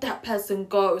okay. Let that person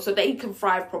go so they can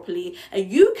thrive properly and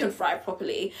you can thrive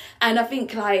properly. And I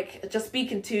think just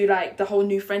speaking to the whole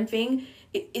new friend thing,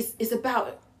 it's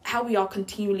about how we are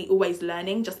continually always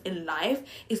learning just in life.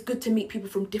 It's good to meet people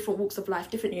from different walks of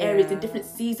life, different areas and different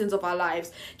seasons of our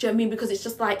lives. Do you know what I mean? Because it's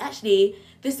just actually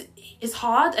this is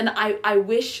hard, and I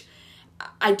wish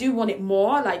I do want it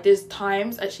more. There's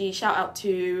times, actually, shout out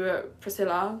to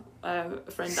Priscilla,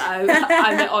 a friend that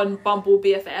I met on Bumble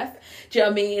BFF. Do you know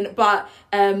what I mean? But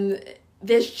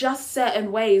there's just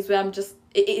certain ways where I'm just,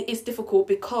 it's difficult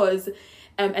because,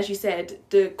 as you said,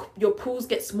 your pools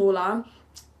get smaller.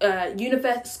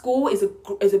 school is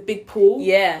a big pool.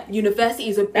 Yeah. University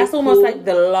is a big That's almost pool. like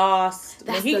the last.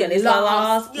 That's the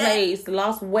last place, the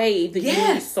last wave that you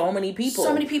meet so many people.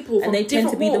 So many people, and they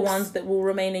tend to be the ones that will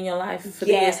remain in your life for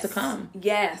the years to come.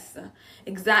 Yes,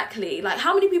 exactly. Like,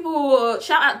 how many people?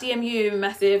 Shout out DMU,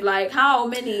 massive. Like, how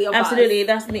many of Absolutely, us?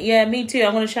 that's me. Yeah, me too.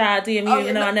 I'm gonna shout out DMU,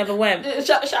 even though I never went.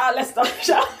 Shout out Leicester.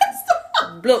 Shout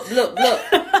out Leicester. Look.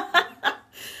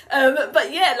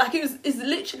 But yeah, like it's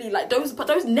literally like those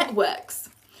networks,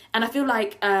 and I feel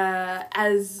like I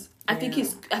think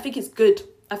it's good.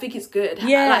 I think it's good.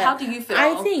 Yeah. Like, how do you feel?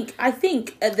 I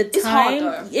think at the it's time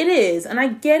hard, it is, and I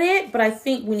get it, but I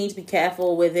think we need to be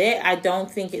careful with it. I don't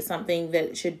think it's something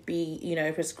that should be,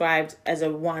 prescribed as a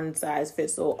one size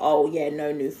fits all. Oh yeah,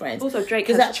 no new friends. Also, Drake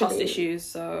has trust issues,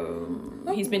 so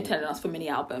he's been telling us for many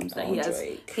albums that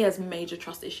he has major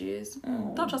trust issues.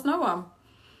 Don't trust no one.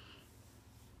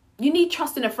 You need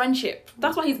trust in a friendship.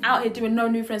 That's why he's out here doing no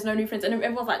new friends, and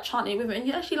everyone's like chanting it with him. And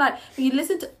you actually like, when you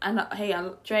listen to, and hey,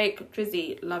 Drake,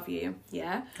 Drizzy, love you,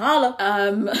 yeah. Holla.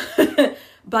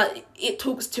 But it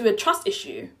talks to a trust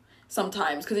issue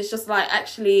sometimes, because it's just like,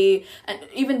 actually, and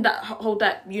even that whole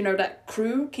that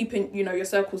crew, keeping your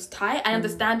circles tight. I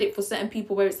understand it for certain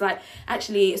people where it's like,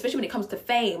 actually, especially when it comes to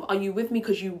fame, are you with me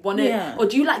because you want it, or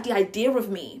do you like the idea of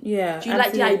me? Yeah, do you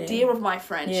like the idea of my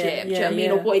friendship? Do you know what I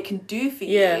mean, or what it can do for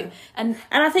you? And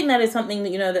I think that is something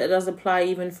that that does apply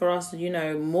even for us,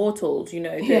 mortals.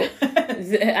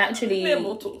 That actually, we're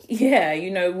mortals. Yeah,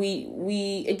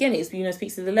 we again, it's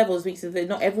speaks to the levels, speaks to the,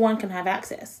 not everyone can have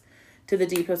access to the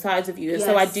deeper sides of you. Yes.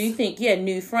 So I do think,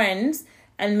 new friends,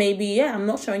 and maybe, I'm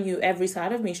not showing you every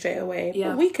side of me straight away,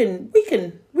 but we can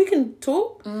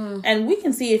talk, and we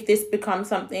can see if this becomes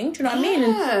something. Do you know what I mean?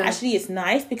 And actually, it's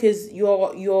nice because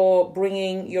you're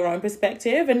bringing your own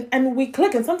perspective, and we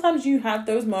click. And sometimes you have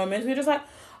those moments where you're just like,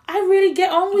 I really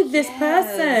get on with this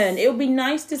person. It would be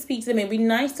nice to speak to them. It would be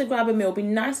nice to grab a meal. It would be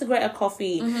nice to grab a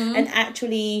coffee, and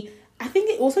actually, I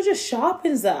think it also just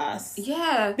sharpens us.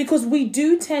 Yeah. Because we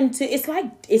do tend to, it's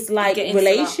like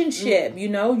relationship,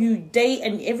 you date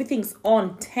and everything's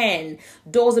on 10.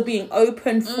 Doors are being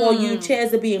opened for you,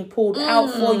 chairs are being pulled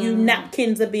out for you,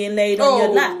 napkins are being laid on your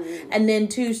lap. And then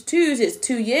twos, it's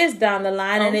 2 years down the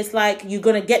line, and it's like, you're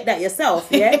going to get that yourself,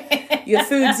 yeah? Your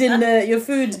food's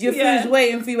food's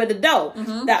waiting for you at the door.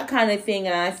 That kind of thing.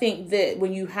 And I think that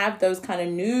when you have those kind of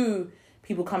new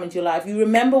people come into your life, you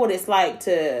remember what it's like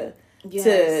to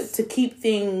keep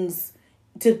things,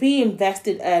 to be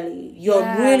invested early. You're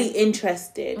really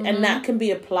interested, and that can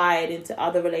be applied into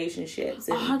other relationships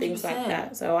and 100%. Things like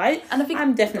that. So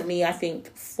I'm definitely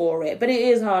for it, but it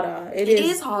is harder. It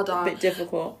is harder, a bit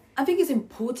difficult. I think it's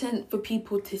important for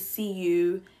people to see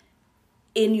you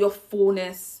in your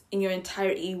fullness, in your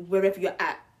entirety, wherever you're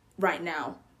at right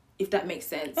now, if that makes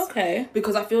sense. Okay.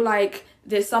 Because I feel like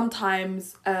there's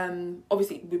sometimes,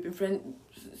 obviously we've been friends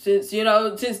since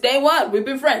day one. We've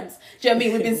been friends. Do you know what I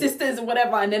mean? We've been sisters and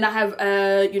whatever. And then I have,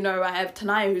 I have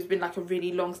Tanaya, who's been like a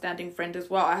really long-standing friend as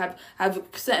well. I have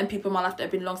certain people in my life that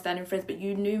have been long-standing friends, but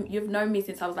you've known me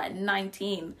since I was like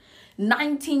 19.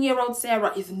 19-year-old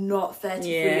Sarah is not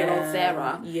 33-year-old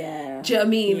Sarah. Yeah. Do you know what I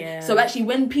mean? Yeah. So actually,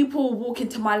 when people walk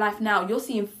into my life now, you're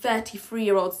seeing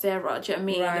 33-year-old Sarah. Do you know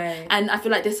what I mean? Right. And I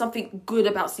feel like there's something good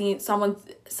about seeing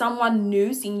someone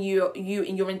new, seeing you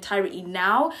in your entirety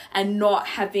now, and not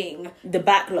having the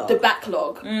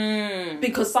backlog.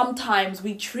 Because sometimes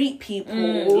we treat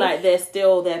people like they're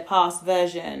still their past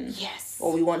version. Yes.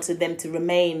 Or we want them to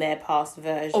remain their past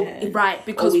version. Oh, right,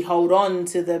 because... Or we hold on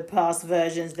to the past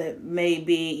versions that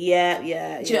maybe... Do you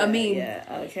know what I mean? Yeah,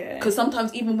 okay. Because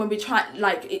sometimes even when we try...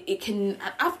 Like, it can...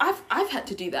 I've had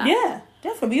to do that. Yeah,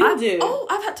 definitely. You do. Oh,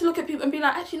 I've had to look at people and be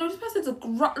like, actually, no, this person's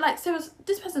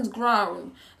this person's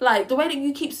grown. Like, the way that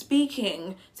you keep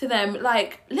speaking to them,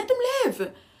 like, let them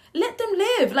live. Let them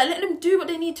live. Like, let them do what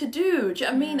they need to do. Do you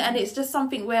know what I mean? And it's just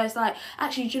something where it's like,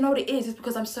 actually, do you know what it is? It's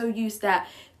because I'm so used that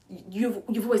you've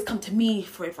always come to me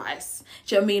for advice.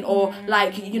 Do you know what I mean? Or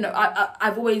like,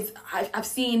 I've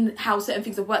seen how certain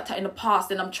things have worked out in the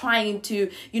past, and I'm trying to,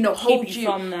 hold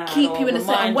you keep you in a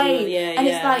certain way. And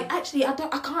it's like, actually, I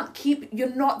can't keep,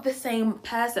 you're not the same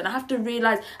person. I have to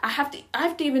realize I have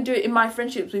to even do it in my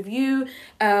friendships with you,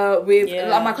 like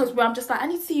my cousins, where I'm just like, I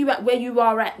need to see you at where you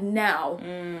are at now.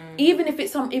 Even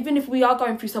if we are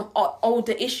going through some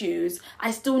older issues,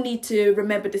 I still need to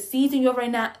remember the season you're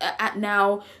at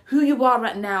now, who you are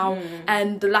right now,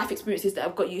 and the life experiences that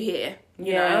have got you here.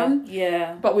 You know?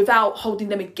 Yeah. But without holding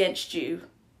them against you.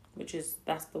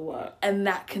 That's the work. And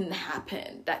that can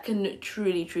happen. That can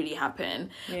truly, truly happen.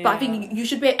 Yeah. But I think you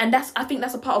should be, and I think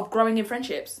that's a part of growing in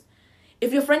friendships.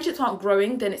 If your friendships aren't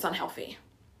growing, then it's unhealthy.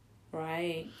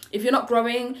 Right. If you're not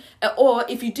growing, or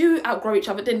if you do outgrow each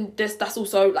other, then that's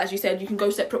also, as you said, you can go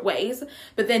separate ways.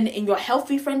 But then in your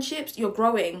healthy friendships, you're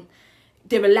growing.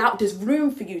 There's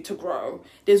room for you to grow.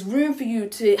 There's room for you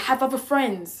to have other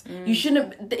friends. It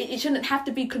shouldn't have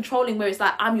to be controlling where it's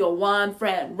like, I'm your one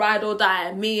friend, ride or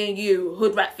die, me and you,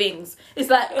 hood rat things. It's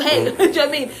like, hey, do you know what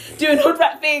I mean? Doing hood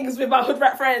rat things with my hood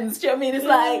rat friends. Do you know what I mean? It's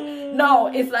like, no,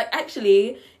 it's like,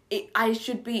 actually, I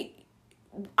should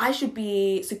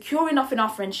be secure enough in our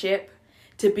friendship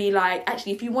to be like,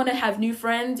 actually, if you want to have new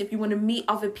friends, if you want to meet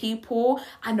other people,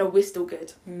 I know we're still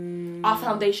good. Our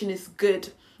foundation is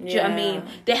good. Do you know what I mean?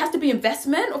 There has to be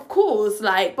investment, of course,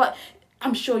 like, but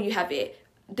I'm sure you have it.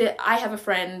 I have a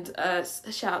friend,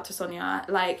 shout out to Sonia,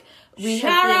 like,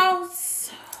 shout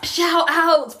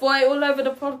outs, boy, all over the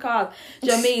podcast. Do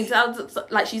you know what I mean?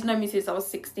 Like, she's known me since I was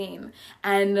 16,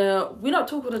 and we don't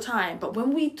talk all the time, but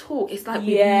when we talk, it's like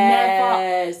we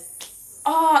never...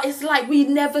 it's like we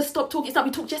never stop talking. It's like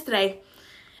we talked yesterday.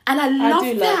 And I love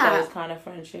those kind of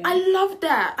friendships. I love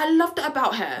that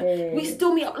about her. We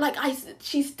still meet up. Like,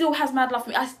 she still has mad love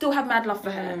for me. I still have mad love for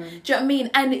her. Do you know what I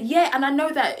mean? And and I know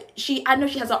that she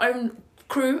has her own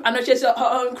crew. I know she has her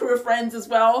own crew of friends as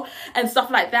well and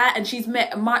stuff like that. And she's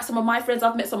met some of my friends.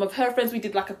 I've met some of her friends. We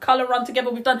did like a colour run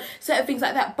together. We've done certain things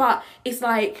like that. But it's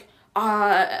like,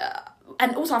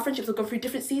 and also our friendships have gone through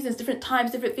different seasons, different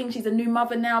times, different things. She's a new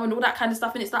mother now and all that kind of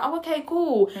stuff. And it's like, oh, okay,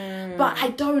 cool. But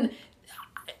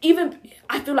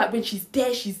I feel like when she's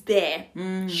there,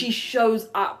 she shows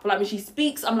up. Like, when she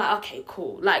speaks, I'm like, okay,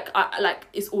 cool. Like,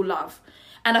 it's all love.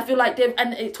 And I feel like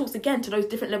and it talks again to those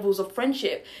different levels of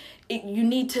friendship. You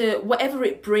need to, whatever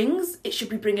it brings, it should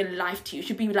be bringing life to you. It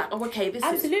should be like, oh, okay, this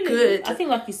is good. I think,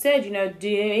 like you said,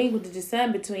 being able to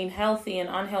discern between healthy and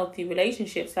unhealthy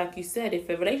relationships. Like you said, if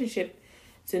a relationship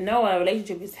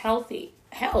is healthy,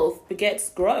 health begets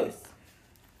growth.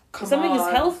 If something is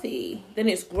healthy, then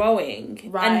it's growing.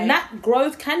 Right. And that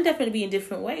growth can definitely be in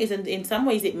different ways. And in some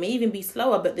ways, it may even be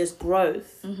slower, but there's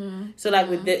growth. So, like,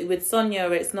 with Sonia,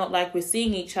 it's not like we're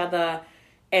seeing each other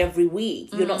every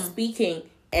week. You're not speaking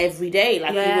every day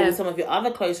like you will with some of your other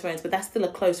close friends, but that's still a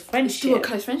close friendship. It's still a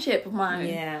close friendship of mine.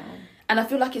 Yeah. And I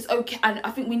feel like it's okay. And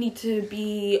I think we need to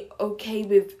be okay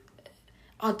with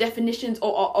our definitions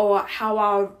or how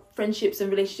our friendships and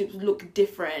relationships look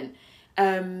different.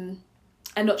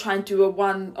 And not trying to do a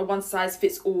one size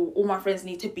fits all. All my friends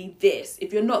need to be this.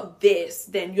 If you're not this,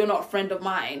 then you're not a friend of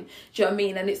mine. Do you know what I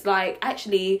mean? And it's like,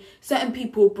 actually, certain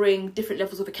people bring different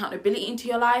levels of accountability into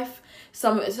your life.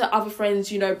 Some other friends,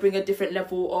 bring a different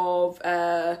level of,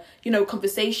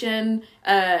 conversation,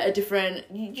 a different...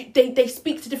 They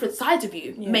speak to different sides of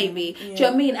you, maybe. Yeah. Do you know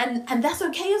what I mean? And that's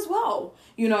okay as well,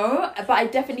 But I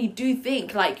definitely do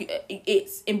think, like,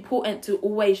 it's important to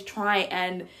always try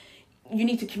and... You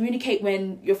need to communicate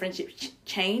when your friendships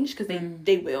change, because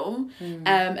they will.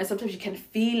 And sometimes you can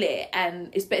feel it, and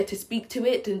it's better to speak to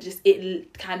it than just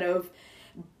it kind of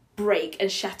break and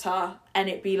shatter and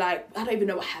it be like, I don't even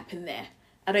know what happened there.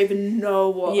 I don't even know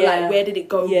where did it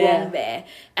go wrong there.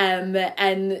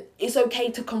 And it's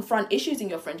okay to confront issues in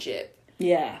your friendship.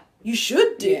 Yeah. You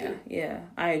should do. Yeah,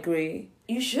 I agree.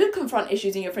 You should confront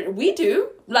issues in your friendship. We do.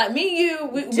 Like, me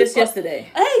and you...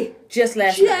 yesterday. Hey! Just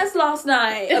last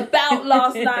night. About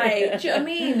last night. Do you know what I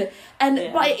mean?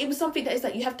 But it was something that is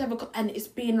like, you have to have and it's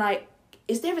being like,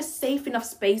 is there a safe enough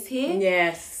space here?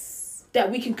 Yes.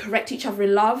 That we can correct each other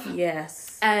in love?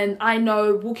 Yes. And I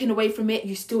know walking away from it,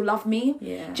 you still love me.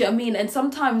 Yeah. Do you know what I mean? And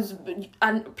sometimes,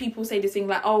 and people say this thing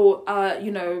like,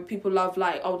 people love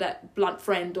like, that blunt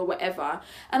friend or whatever.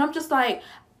 And I'm just like...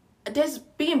 There's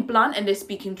being blunt and there's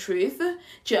speaking truth. Do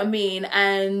you know what I mean?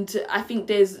 And I think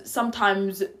there's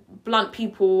sometimes blunt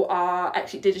people are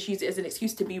actually, they just use it as an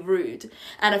excuse to be rude.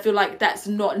 And I feel like that's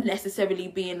not necessarily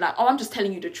being like, I'm just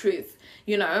telling you the truth,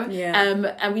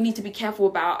 Yeah. And we need to be careful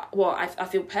about, I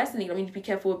feel personally, we need to be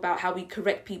careful about how we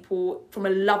correct people from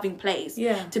a loving place.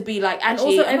 Yeah. To be like,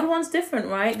 actually... And also, everyone's different,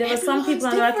 right? There are some people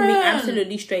I can be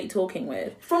absolutely straight talking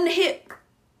with. From the hip.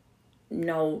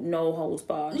 No holds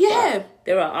barred. Yeah.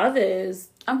 There are others.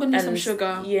 I'm gonna need some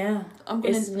sugar. Yeah.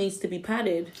 It needs to be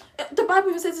padded. The Bible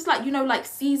even says it's like, like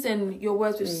season your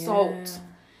words with salt.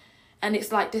 And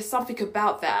it's like there's something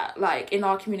about that, like in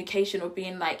our communication of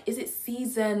being like, is it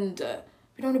seasoned?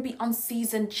 We don't want to be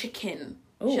unseasoned chicken.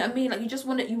 Ooh. You know what I mean?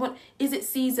 Like is it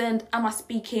seasoned? Am I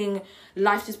speaking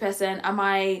life to this person? Am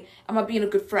I being a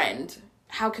good friend?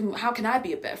 How can I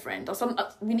be a better friend? Or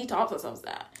we need to ask ourselves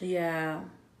that. Yeah.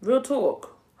 Real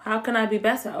talk. How can I be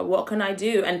better? What can I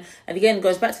do? And again, it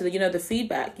goes back to the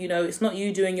feedback. It's not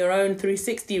you doing your own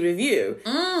 360 review.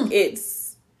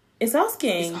 It's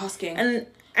asking. It's asking. And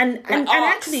And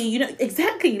actually, you know,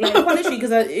 exactly, like, quite literally,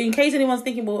 because in case anyone's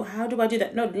thinking, well, how do I do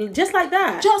that? No, just like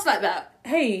that. Just like that.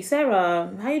 Hey,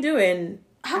 Sarah, how you doing?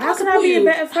 How can I be a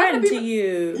better friend to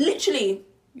you? Literally.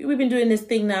 We've been doing this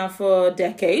thing now for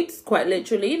decades, quite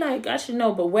literally. Like, actually,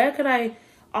 no, but where could I...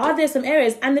 Are there some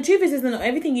areas? And the truth is, not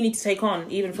everything you need to take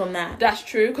on, even from that. That's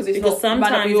true, because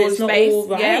sometimes it's not all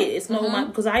right. Yeah. It's not all my...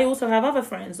 Because I also have other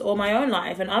friends, or my own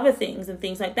life, and other things, and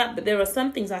things like that. But there are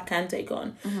some things I can take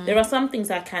on. There are some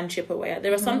things I can chip away at.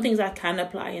 There are some things I can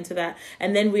apply into that.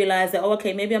 And then realize that, oh,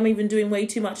 okay, maybe I'm even doing way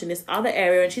too much in this other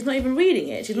area, and she's not even reading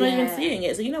it. She's not even seeing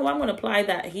it. So, you know what? I'm going to apply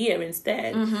that here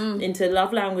instead. Into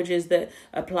love languages that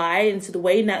apply into the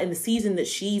way now, in the season that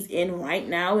she's in right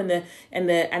now, and the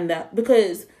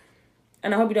because...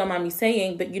 And I hope you don't mind me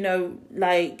saying, but, you know,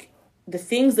 like, the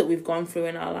things that we've gone through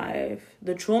in our life,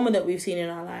 the trauma that we've seen in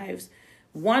our lives,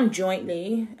 one,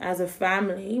 jointly, as a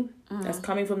family, that's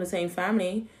coming from the same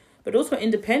family, but also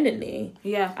independently.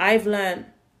 Yeah. I've learned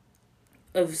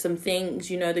of some things,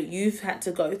 you know, that you've had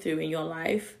to go through in your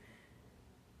life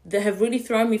that have really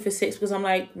thrown me for six, because I'm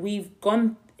like,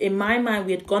 in my mind,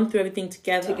 we had gone through everything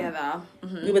together.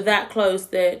 We were that close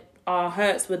that our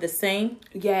hurts were the same.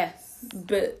 Yes.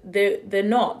 But they're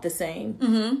not the same.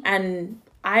 And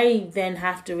I then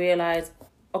have to realize,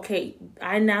 okay,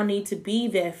 I now need to be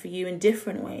there for you in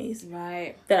different ways.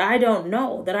 Right. That I don't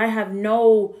know, that I have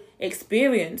no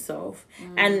experience of.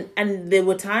 And there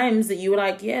were times that you were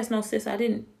like, yes, no, sis, I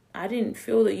didn't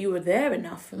feel that you were there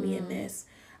enough for me in this.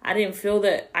 I didn't feel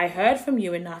that I heard from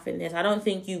you enough in this. I don't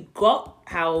think you got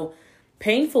how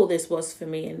painful this was for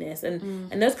me in this.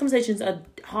 And those conversations are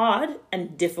hard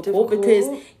and difficult. Because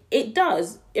it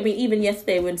does. I mean, even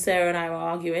yesterday when Sarah and I were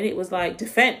arguing, it was like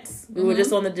defense. We were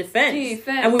just on the defense.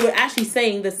 And we were actually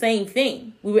saying the same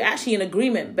thing. We were actually in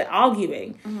agreement, but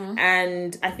arguing.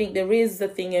 And I think there is a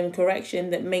thing in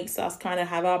correction that makes us kind of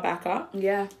have our back up.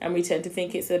 Yeah. And we tend to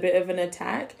think it's a bit of an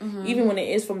attack, even when it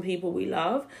is from people we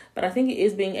love. But I think it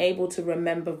is being able to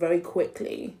remember very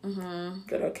quickly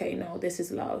that, okay, no, this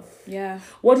is love. Yeah.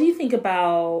 What do you think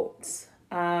about...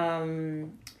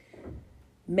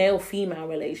 male-female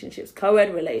relationships,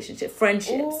 co-ed relationships,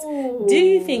 friendships? Ooh. Do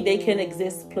you think they can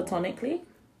exist platonically?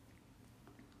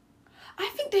 I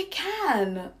think they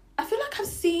can. I feel like I've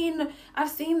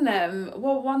seen them.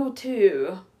 Well, one or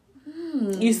two.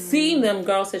 You've seen them,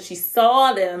 girl said she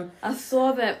saw them. I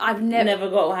saw them. I've never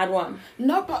had one.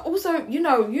 No, but also, you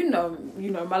know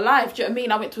my life. Do you know what I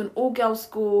mean? I went to an all-girls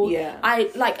school. Yeah.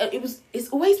 It's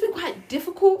always been quite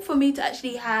difficult for me to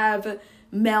actually have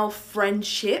male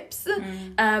friendships.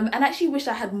 And I actually wish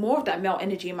I had more of that male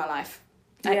energy in my life.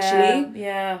 Actually,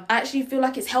 I actually feel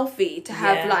like it's healthy to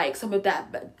have like some of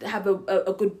that, have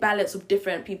a good balance of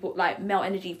different people, like male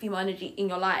energy, female energy in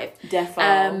your life.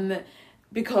 Definitely.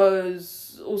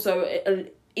 Because also,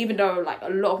 even though like a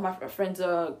lot of my friends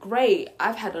are great,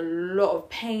 I've had a lot of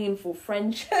painful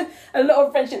friendships, a lot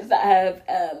of friendships that have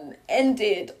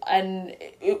ended, and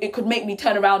it could make me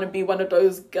turn around and be one of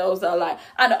those girls that are like,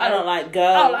 I don't like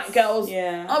girls. I don't like girls.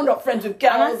 Yeah, I'm not friends with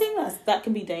girls. And I think that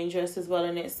can be dangerous as well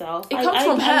in itself. It comes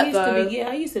from hurt, though.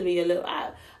 I used to be a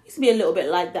little bit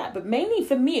like that, but mainly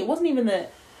for me, it wasn't even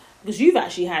that. Because you've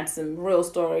actually had some real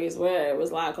stories where it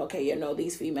was like, okay, you know,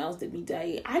 these females did me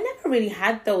dirty. I never really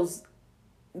had those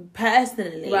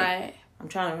personally. Right. I'm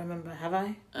trying to remember. Have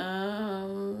I?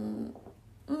 No.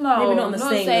 Maybe not on the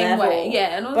same level. Way.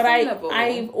 Yeah, not the same level.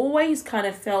 I've always kind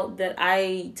of felt that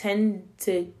I tend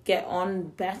to get on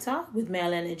better with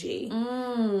male energy.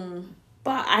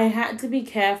 But I had to be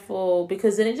careful,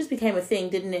 because then it just became a thing,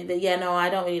 didn't it? That, I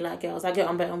don't really like girls. I get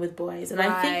on better with boys. And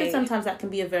I think that sometimes that can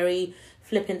be a very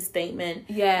flippant statement.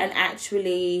 Yeah. And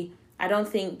actually, I don't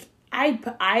think...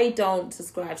 I don't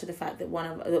subscribe to the fact that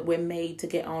that we're made to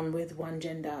get on with one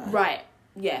gender. Right.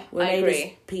 Yeah, we're I agree.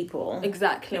 As people.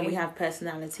 Exactly. And we have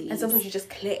personalities. And sometimes you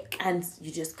just click.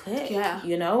 Yeah.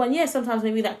 You know? And sometimes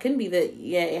maybe that can be that,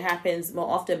 it happens more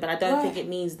often, but I don't think it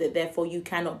means that therefore you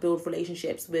cannot build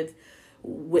relationships with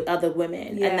other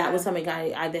women. And that was something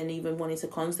I then even wanted to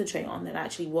concentrate on, that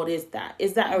actually, what is that?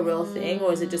 Is that a real thing,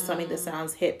 or is it just something that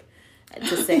sounds hip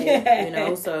to say, you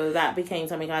know? So that became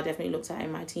something I definitely looked at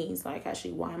in my teens, like,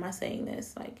 actually, why am I saying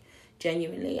this? Like,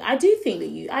 genuinely, I do think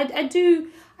that I do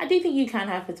think you can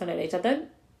have platonic relationships.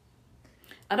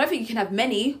 I don't think you can have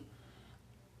many.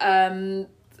 I don't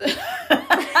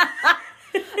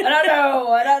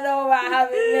know about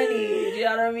having many. Do you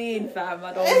know what I mean, fam?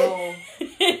 I don't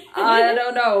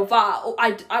know.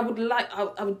 But I would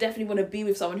definitely want to be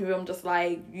with someone who I'm just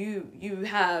like, you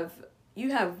have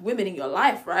women in your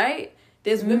life, right?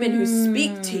 There's women who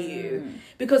speak to you.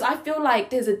 Because I feel like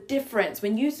there's a difference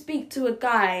when you speak to a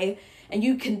guy and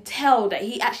you can tell that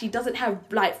he actually doesn't have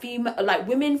like female, like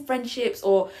women friendships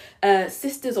or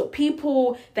sisters or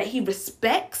people that he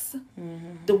respects.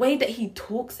 The way that he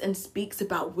talks and speaks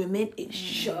about women, it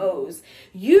shows.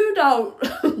 You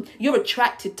don't, you're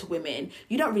attracted to women.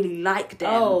 You don't really like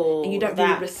them. And you don't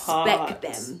really respect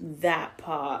them. That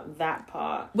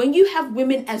part. When you have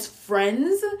women as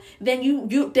friends, then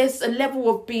you there's a level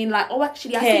of being like, oh,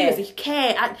 actually, I see you as a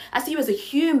care. I see you as a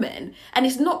human. And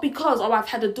it's not because, oh, I've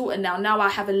had a daughter now I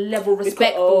have a level of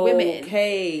respect for women.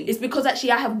 It's because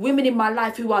actually I have women in my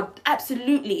life who are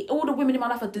absolutely, all the women in my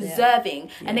life are deserving.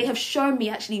 And they have shown me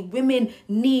actually women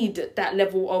need that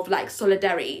level of like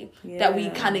solidarity that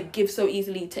we kind of give so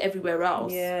easily to everywhere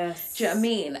else. Do you know what I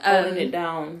mean?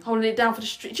 Holding it down for the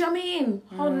street. Do you know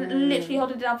what I mean? Literally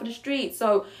holding it down for the street.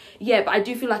 So yeah, but I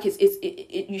do feel like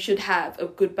it you should have a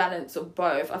good balance of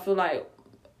both. I feel like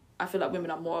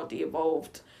women are more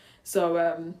evolved. So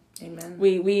amen.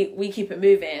 We keep it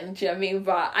moving. Do you know what I mean?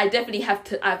 But I definitely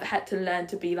I've had to learn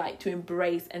to be like, to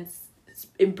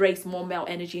embrace more male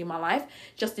energy in my life,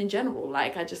 just in general.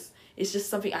 Like it's just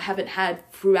something I haven't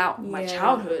had throughout my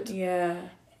childhood.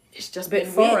 It's just a bit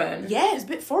foreign. It's a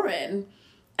bit foreign.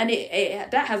 And it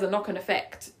that has a knock-on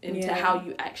effect into how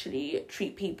you actually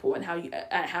treat people and how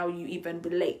you even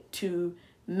relate to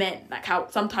men. Like how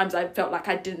sometimes I felt like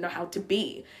I didn't know how to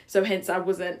be, so hence I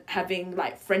wasn't having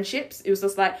like friendships. It was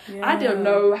just like, I don't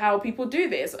know how people do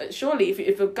this. Surely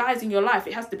if a guy's in your life,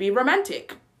 it has to be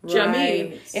romantic. Do you know what I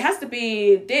mean? It has to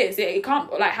be this. It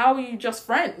can't, like, how are you just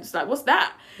friends? Like, what's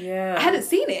that? I hadn't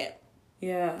seen it.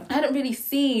 I hadn't really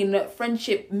seen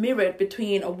friendship mirrored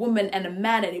between a woman and a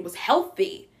man, and it was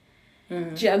healthy. Do you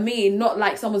know what I mean? Not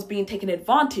like someone's being taken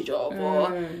advantage of,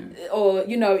 or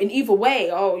you know, in either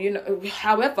way, or you know,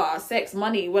 however, sex,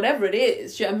 money, whatever it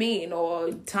is. Do you know what I mean?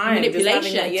 Or time,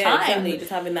 manipulation, time. Just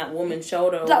having that woman's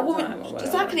shoulder. That woman,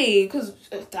 exactly, because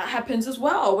that happens as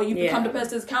well when you become the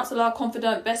person's counselor,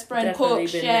 confidant, best friend, Definitely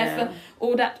cook, chef,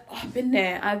 all that. Oh, I've been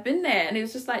there, and it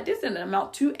was just like, this didn't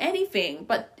amount to anything,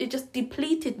 but it just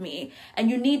depleted me.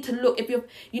 And you need to look at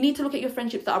your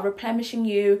friendships that are replenishing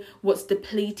you, what's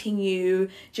depleting you. Do you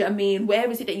know what I mean? Where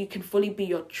is it that you can fully be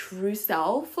your true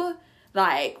self?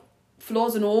 Like,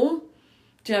 flaws and all.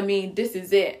 Do you know what I mean? This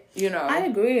is it, you know. I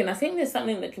agree, and I think there's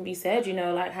something that can be said, you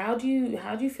know, like how do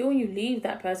you feel when you leave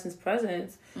that person's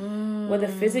presence? Whether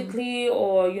physically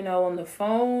or, you know, on the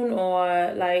phone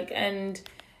or like, and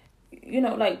you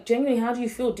know, like genuinely, how do you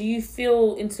feel? Do you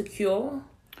feel insecure?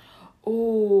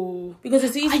 Oh, because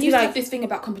it's easy I to used to have this thing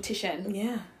about competition.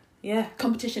 Yeah.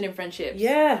 Competition in friendships.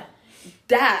 Yeah.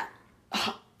 That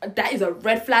is a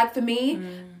red flag for me.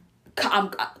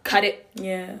 Cut it.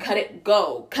 Cut it.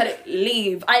 Go. Cut it.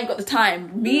 Leave. I ain't got the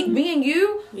time. Me and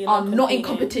you are not in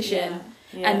competition.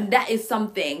 And that is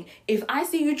something. If I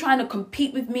see you trying to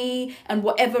compete with me and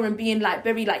whatever, and being like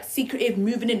very like secretive,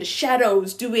 moving in the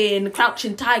shadows, doing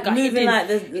crouching tiger, moving like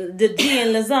the G in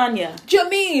lasagna. Do you know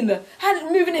what I mean?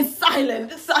 And moving in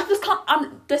silence. I just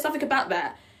can't. There's something about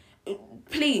that.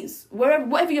 Please,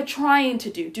 whatever you're trying to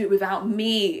do it without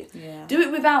me. Do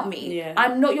it without me.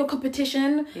 I'm not your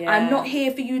competition. I'm not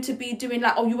here for you to be doing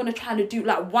like, oh, you want to try to do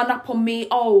like one up on me.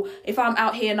 Oh, if I'm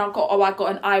out here and I got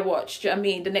an iWatch, do you know what I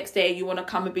mean? The next day you want to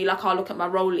come and be like, oh, look at my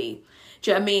Rolly.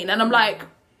 Do you know what I mean? And I'm like,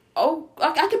 oh,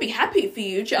 I could be happy for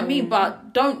you, do you know what I mean?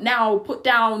 But don't now put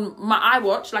down my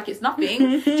iWatch like it's nothing. Do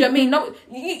you know what I mean? No,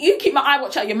 you keep my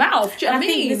iWatch out your mouth. Do you know what I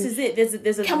mean? I think this is it.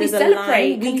 There's we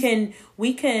celebrate?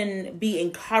 We can be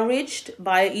encouraged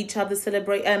by each other's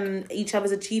each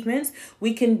other's achievements.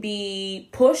 We can be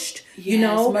pushed, you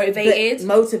know,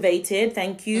 motivated.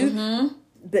 Thank you.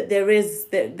 But there is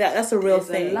that's a real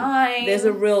thing. There's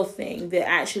a real thing that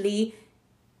actually.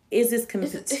 Is this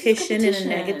competition in a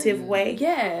negative way?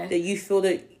 That you feel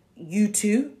that you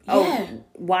too? Oh,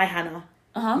 why Hannah?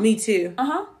 Me too.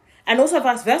 And also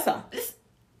vice versa.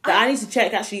 That I need to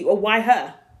check actually, or why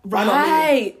her?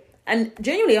 Right. And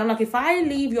genuinely, I'm like, if I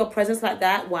leave your presence like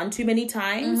that one too many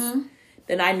times,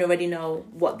 then I already know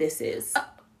what this is.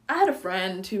 I had a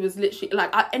friend who was literally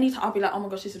like, anytime I'll be like, oh my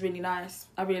gosh, this is really nice.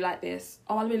 I really like this.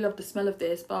 Oh, I really love the smell of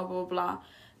this. Blah blah blah.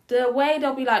 The way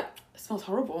they'll be like, it smells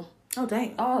horrible. Oh,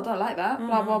 dang. Oh, I don't like that.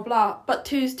 Blah, blah, blah. But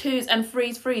twos, and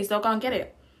threes. They'll go and get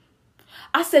it.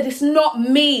 I said, it's not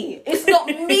me. It's not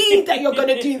me that you're going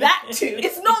to do that to.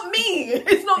 It's not me.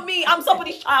 It's not me. I'm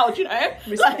somebody's child, you know?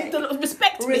 Respect. Like,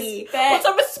 respect me. What's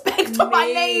a respect of my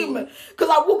name? Because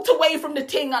I walked away from the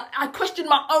thing. I questioned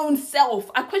my own self.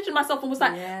 I questioned myself and was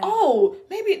like, oh,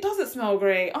 maybe it doesn't smell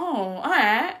great. Oh, all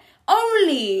right.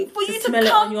 Only for you to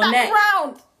come back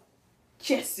round.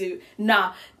 Jesus,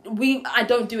 nah, I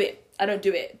don't do it. I don't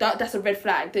do it. That's a red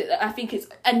flag. I think it's,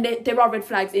 and there are red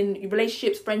flags in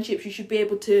relationships, friendships. You should be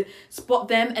able to spot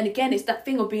them. And again, it's that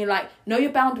thing of being like, know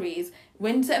your boundaries.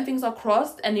 When certain things are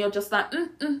crossed and you're just like,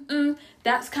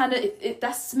 that's kind of,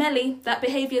 that's smelly. That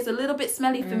behavior is a little bit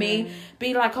smelly for me.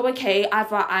 Be like, oh, okay,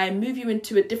 either I move you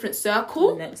into a different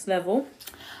circle. Next level.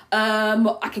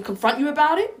 I can confront you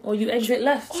about it. Or you exit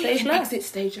left, stage left. Exit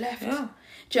stage left. Yeah.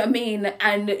 Do you know what I mean?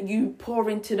 And you pour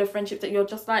into the friendship that you're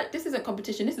just like, this isn't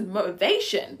competition, this is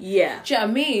motivation. Yeah. Do you know what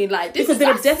I mean? Like, this because is,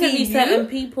 there are definitely certain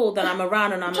people that I'm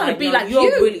around and I'm like, be no, like you're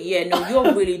you. really,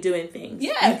 you're really doing things.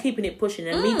 Yeah. You're keeping it pushing.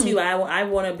 And me too, I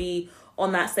want to be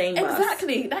on that same bus.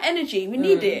 Exactly. That energy, we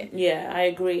need it. Yeah, I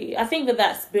agree. I think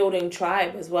that's building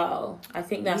tribe as well. I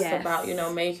think that's about,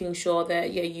 making sure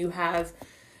that, you have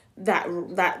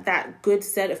that good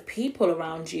set of people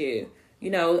around you.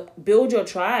 Build your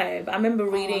tribe. I remember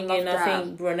reading I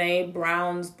think Brene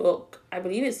Brown's book. I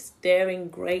believe it's Daring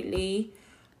Greatly,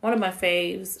 one of my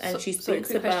faves, and she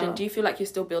speaks about. Question, do you feel like you're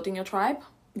still building your tribe?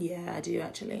 Yeah, I do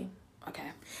actually.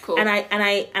 Okay, cool. And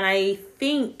I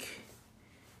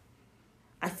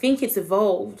think it's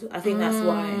evolved. I think that's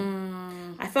why.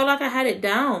 I felt like I had it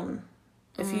down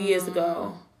a few years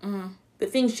ago. But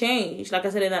things changed. Like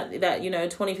I said, in that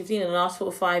 2015, in the last 4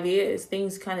 or 5 years,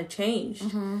 things kind of changed.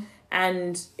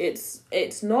 And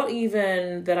it's not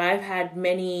even that I've had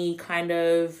many kind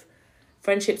of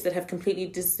friendships that have completely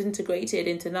disintegrated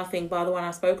into nothing, bar the one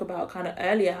I spoke about kind of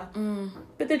earlier.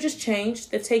 But they've just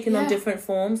changed. They've taken on different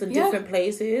forms and different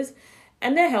places.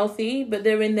 And they're healthy, but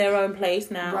they're in their own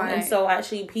place now. Right. And so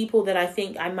actually people that I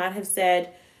think I might have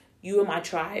said, you are my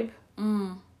tribe.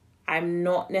 I'm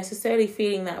not necessarily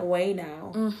feeling that way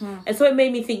now. And so it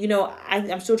made me think,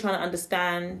 I'm still trying to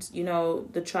understand,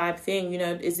 the tribe thing.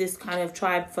 Is this kind of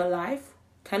tribe for life?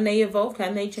 Can they evolve?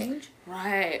 Can they change?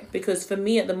 Right. Because for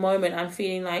me at the moment, I'm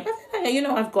feeling like,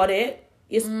 I've got it.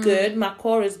 It's good. My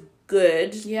core is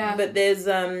good. Yeah. But there's,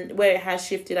 where it has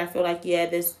shifted, I feel like,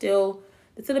 there's still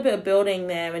a bit of building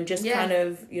there and just kind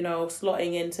of,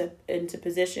 slotting into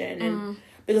position. And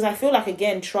because I feel like,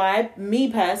 again, tribe,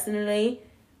 me personally,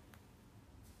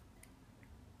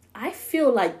 I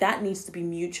feel like that needs to be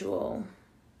mutual.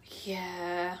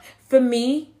 Yeah. For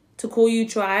me to call you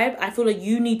tribe, I feel like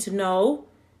you need to know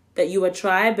that you are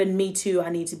tribe, and me too, I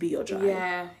need to be your tribe.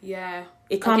 Yeah, yeah.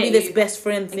 It can't be this best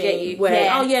friend thing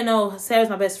where, Sarah's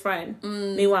my best friend.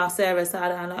 Meanwhile, Sarah's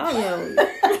side, I'm like,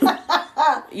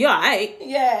 you're alright.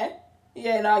 Yeah.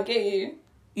 Yeah, no, I get you.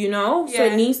 So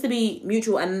it needs to be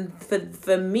mutual. And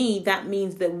for me, that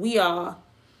means that we are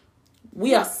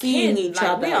seeing each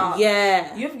other.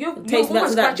 You're takes back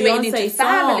to that Beyonce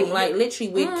song. Like,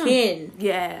 literally, we're kin.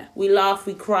 Yeah. We laugh,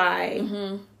 we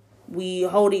cry. We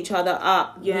hold each other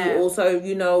up. Yeah. We also,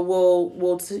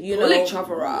 we'll pull each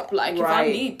other up, like, if I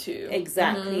need to.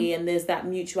 Exactly. And there's that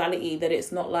mutuality that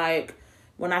it's not like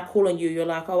when I call on you, you're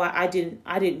like, oh, I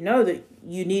didn't know that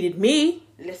you needed me.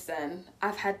 Listen,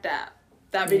 I've had that.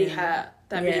 That really hurt.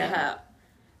 That really hurt.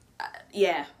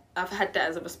 I've had that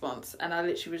as a response, and I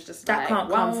literally was just that can't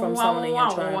come from someone in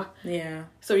your tribe. Yeah.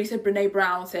 So you said Brene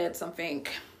Brown said something.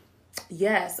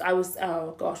 Yes, I was.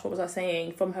 Oh gosh, what was I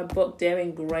saying? From her book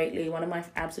Daring Greatly, one of my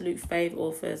absolute fave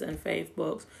authors and fave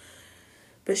books.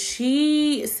 But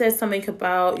she says something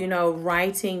about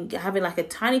writing, having like a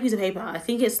tiny piece of paper. I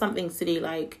think it's something silly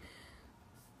like.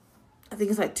 I think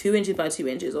it's like 2 inches by 2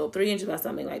 inches or 3 inches by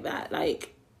something like that.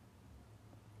 Like,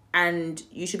 and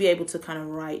you should be able to kind of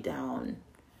write down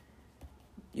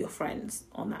your friends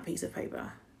on that piece of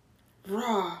paper.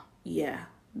 Raw. Yeah.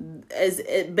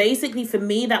 Basically for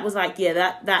me, that was like,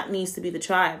 that needs to be the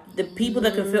tribe. The people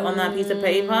that can fit on that piece of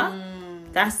paper,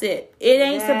 that's it. It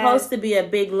ain't supposed to be a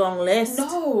big long list.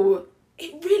 No.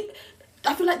 It really,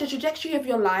 I feel like the trajectory of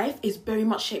your life is very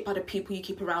much shaped by the people you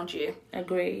keep around you.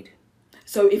 Agreed.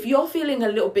 So if you're feeling a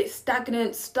little bit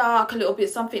stagnant, stuck, a little bit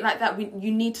something like that,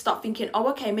 you need to start thinking, oh,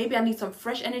 okay, maybe I need some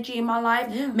fresh energy in my life.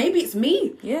 Yeah. Maybe it's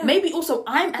me. Yeah. Maybe also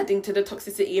I'm adding to the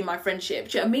toxicity in my friendship.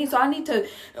 Do you know what I mean? So I need to...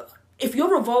 If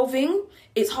you're evolving,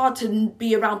 it's hard to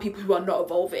be around people who are not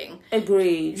evolving.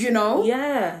 Agreed.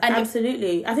 Yeah, and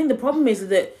absolutely. I think the problem is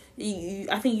that...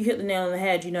 I think you hit the nail on the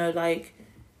head, like...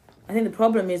 I think the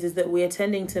problem is that we're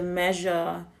tending to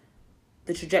measure...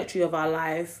 the trajectory of our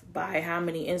life by how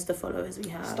many Insta followers we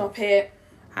have. Stop it.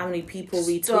 How many people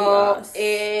retweet us. Stop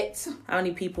it. How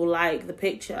many people like the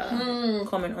picture,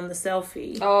 comment on the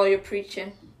selfie. Oh, you're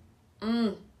preaching.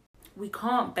 We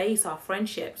can't base our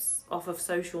friendships off of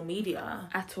social media.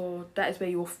 At all. That is where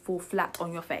you will fall flat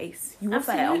on your face. You will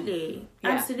Absolutely.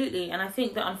 fail. Absolutely. And I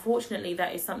think that unfortunately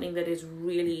that is something that is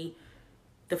really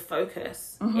the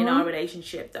focus in our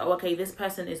relationship, that okay, this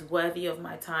person is worthy of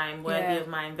my time, worthy of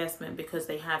my investment, because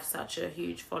they have such a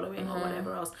huge following or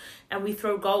whatever else. And we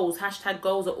throw goals,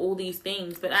 #goals are all these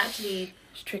things, but actually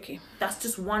it's tricky. That's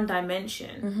just one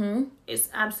dimension. It's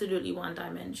absolutely one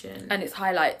dimension, and it's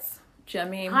highlights. Do you know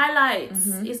what I mean? Highlights.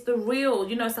 It's the real,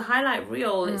 it's the highlight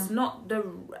reel. It's not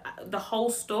the whole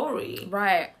story,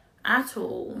 right, at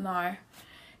all. No,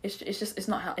 it's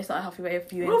not a healthy way of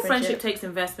viewing real friendship takes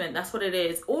investment. That's what it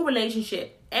is. All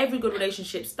relationship, every good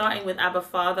relationship, starting with Abba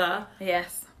Father,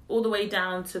 yes, all the way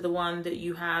down to the one that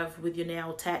you have with your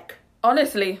nail tech.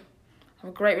 Honestly, I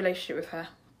have a great relationship with her.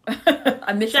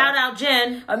 I miss Shout out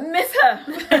Jen. I miss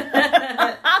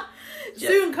her.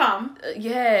 Soon come.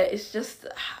 It's just,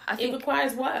 I think it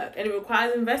requires work and it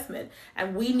requires investment,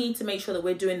 and we need to make sure that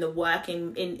we're doing the work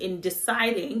in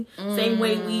deciding. Same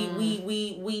way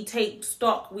we take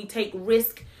stock, we take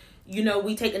risk,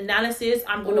 we take analysis.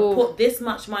 I'm going to put this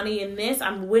much money in this.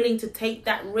 I'm willing to take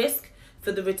that risk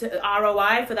for the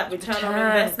ROI, for that return on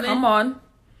investment. Come on.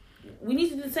 We need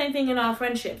to do the same thing in our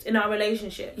friendships, in our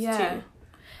relationships too.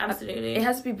 Absolutely. It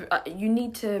has to be, you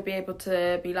need to be able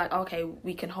to be like, okay,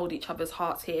 we can hold each other's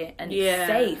hearts here, and it's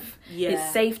safe.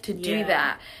 It's safe to do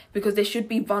that, because there should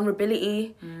be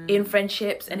vulnerability in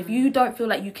friendships. And if you don't feel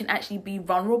like you can actually be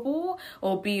vulnerable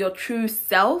or be your true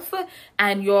self,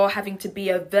 and you're having to be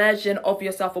a version of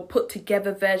yourself, or put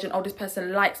together version, oh, this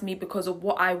person likes me because of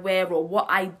what I wear or what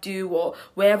I do or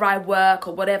where I work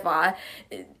or whatever,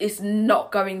 it's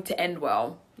not going to end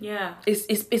well. Yeah.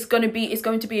 It's going to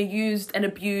be a used and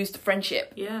abused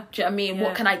friendship. Yeah. Do you know what I mean? Yeah.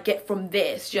 What can I get from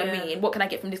this? Do you know what I mean? What can I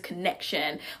get from this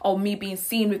connection? Oh, me being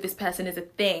seen with this person is a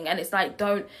thing. And it's like,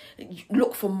 don't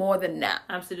look for more than that.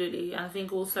 Absolutely. And I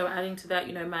think also adding to that,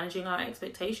 managing our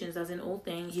expectations, as in all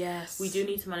things. Yes. We do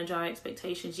need to manage our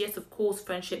expectations. Yes, of course,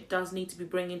 friendship does need to be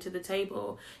bringing to the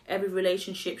table. Every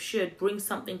relationship should bring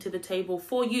something to the table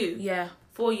for you. Yeah.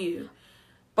 For you.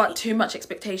 But too much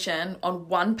expectation on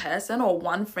one person or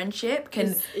one friendship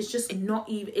can... It's just not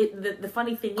even... The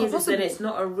funny thing is that it's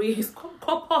not a real... It's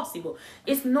possible.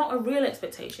 It's not a real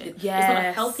expectation. Yes. It's not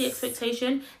a healthy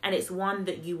expectation, and it's one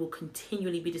that you will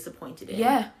continually be disappointed in.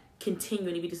 Yeah.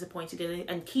 Continually be disappointed in,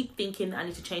 and keep thinking that I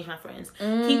need to change my friends.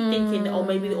 Keep thinking that,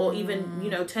 or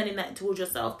even, turning that towards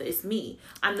yourself, that it's me.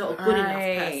 I'm not a good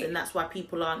enough person. That's why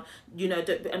people aren't,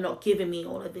 are not giving me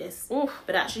all of this. Oof.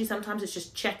 But actually sometimes it's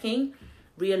just checking,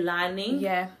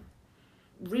 realigning,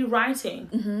 rewriting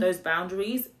those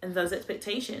boundaries and those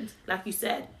expectations. Like you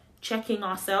said, checking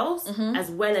ourselves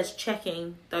as well as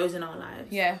checking those in our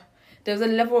lives. Yeah. There's a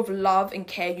level of love and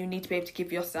care you need to be able to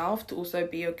give yourself to also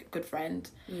be a good friend.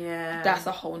 Yeah. That's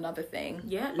a whole nother thing.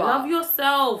 Yeah. Love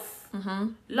yourself.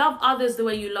 Love others the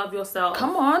way you love yourself.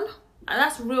 Come on. And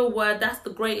that's real word. That's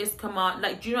the greatest command.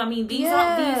 Like, do you know what I mean? These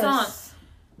aren't.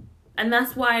 And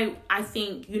that's why I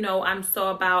think, I'm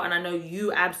so about, and I know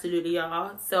you absolutely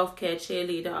are, self-care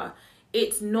cheerleader.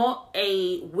 It's not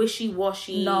a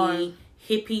wishy-washy,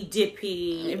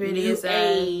 hippy-dippy, really new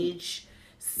age,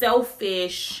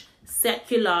 selfish,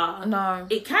 secular. No.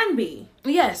 It can be.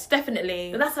 Yes, definitely.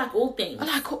 But that's like all things.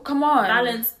 Like, come on.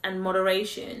 Balance and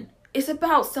moderation. It's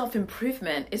about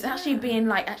self-improvement. It's actually being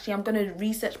like, I'm going to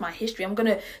research my history. I'm going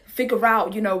to figure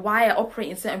out, why I operate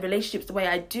in certain relationships the way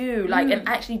I do. Like, and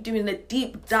actually doing a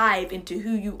deep dive into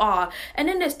who you are. And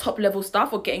then there's top level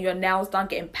stuff, or getting your nails done,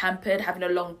 getting pampered, having a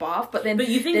long bath. But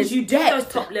you think you do those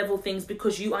top level things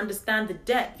because you understand the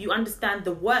depth, you understand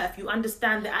the worth, you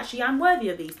understand that actually I'm worthy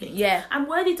of these things. Yeah. I'm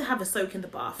worthy to have a soak in the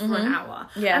bath for an hour.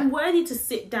 Yeah. I'm worthy to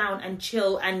sit down and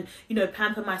chill and,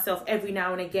 pamper myself every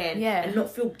now and again. Yeah. And not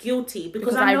feel guilty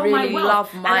because I know really my worth.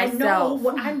 love myself. And I know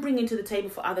what I'm bringing to the table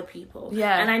for other people.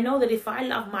 Yeah. And I know that if I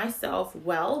love myself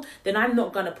well, then I'm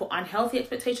not going to put unhealthy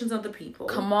expectations on other people.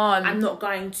 Come on. I'm not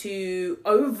going to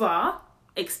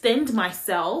extend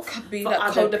myself. Be for that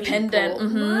other codependent.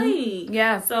 People. Right.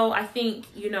 Yeah. So I think,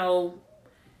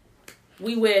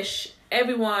 we wish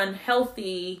everyone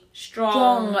healthy,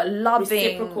 strong, loving,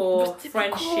 reciprocal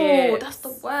friendships. That's the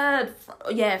word.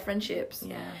 Yeah, friendships.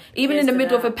 Yeah. Even in the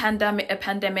middle of a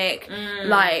pandemic,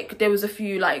 like there was a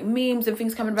few like memes and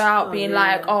things coming about being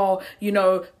like,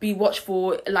 be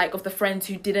watchful like of the friends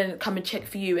who didn't come and check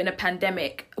for you in a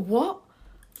pandemic. What?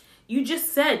 You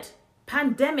just said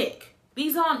pandemic.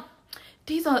 These are,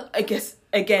 I guess,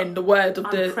 again, the word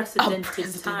of the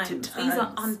unprecedented times. These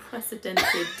are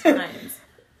unprecedented times.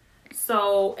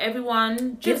 So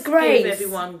everyone, just give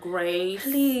everyone grace.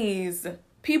 Please.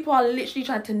 People are literally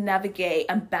trying to navigate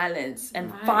and balance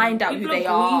and find out who they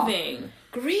are.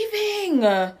 Grieving.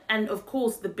 And of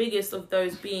course, the biggest of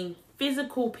those being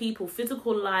physical people,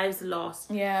 physical lives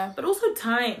lost. Yeah. But also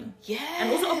time. Yeah.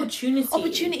 And also opportunities.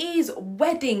 Opportunities,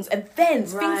 weddings,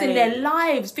 events, things in their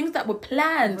lives, things that were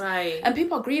planned. Right. And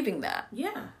people are grieving that.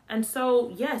 Yeah. And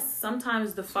so, yes,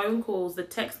 sometimes the phone calls, the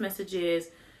text messages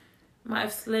might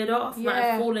have slid off, might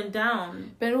have fallen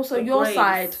down. But also your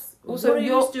side. Also, what are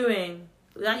you doing?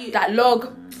 That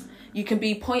log. You can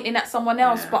be pointing at someone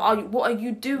else, but what are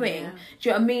you doing? Do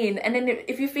you know what I mean? And then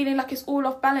if you're feeling like it's all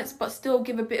off balance, but still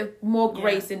give a bit of more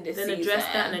grace in this season. Then address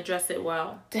that and address it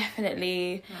well.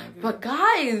 Definitely. But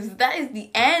guys, that is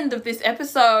the end of this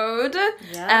episode.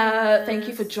 Yes. Thank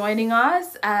you for joining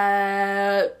us.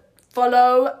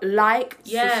 Follow, like,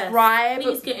 subscribe.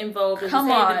 Please get involved. As we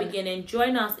said at the beginning,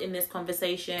 join us in this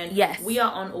conversation. Yes. We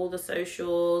are on all the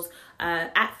socials,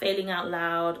 at Failing Out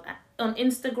Loud, on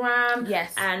Instagram.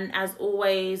 Yes. And as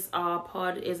always, our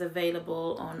pod is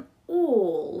available on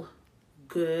all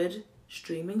good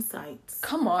streaming sites.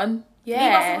 Come on. Yeah.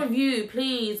 Leave us a review,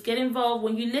 please. Get involved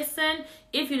when you listen.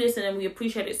 If you listen, and we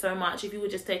appreciate it so much, if you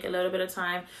would just take a little bit of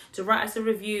time to write us a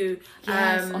review.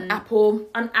 Yes, on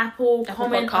Apple.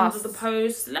 Comment under the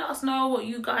post. Let us know what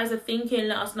you guys are thinking.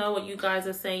 Let us know what you guys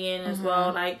are saying as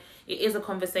well. Like, it is a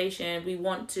conversation. We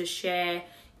want to share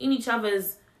in each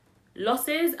other's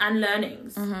losses and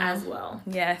learnings as well.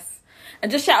 Yes. And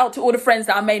just shout out to all the friends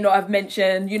that I may not have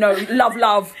mentioned. You know,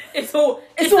 love. It's all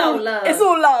love. It's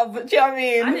all love. Do you know what I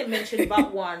mean? I didn't mention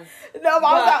but one. No, but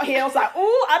I was out here. I was like,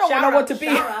 oh, I don't know what to be.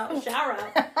 Shout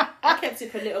out. I kept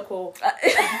it political.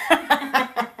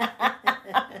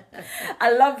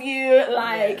 I love you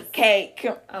like cake.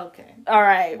 Okay. All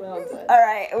right. Well done. All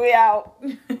right. We out.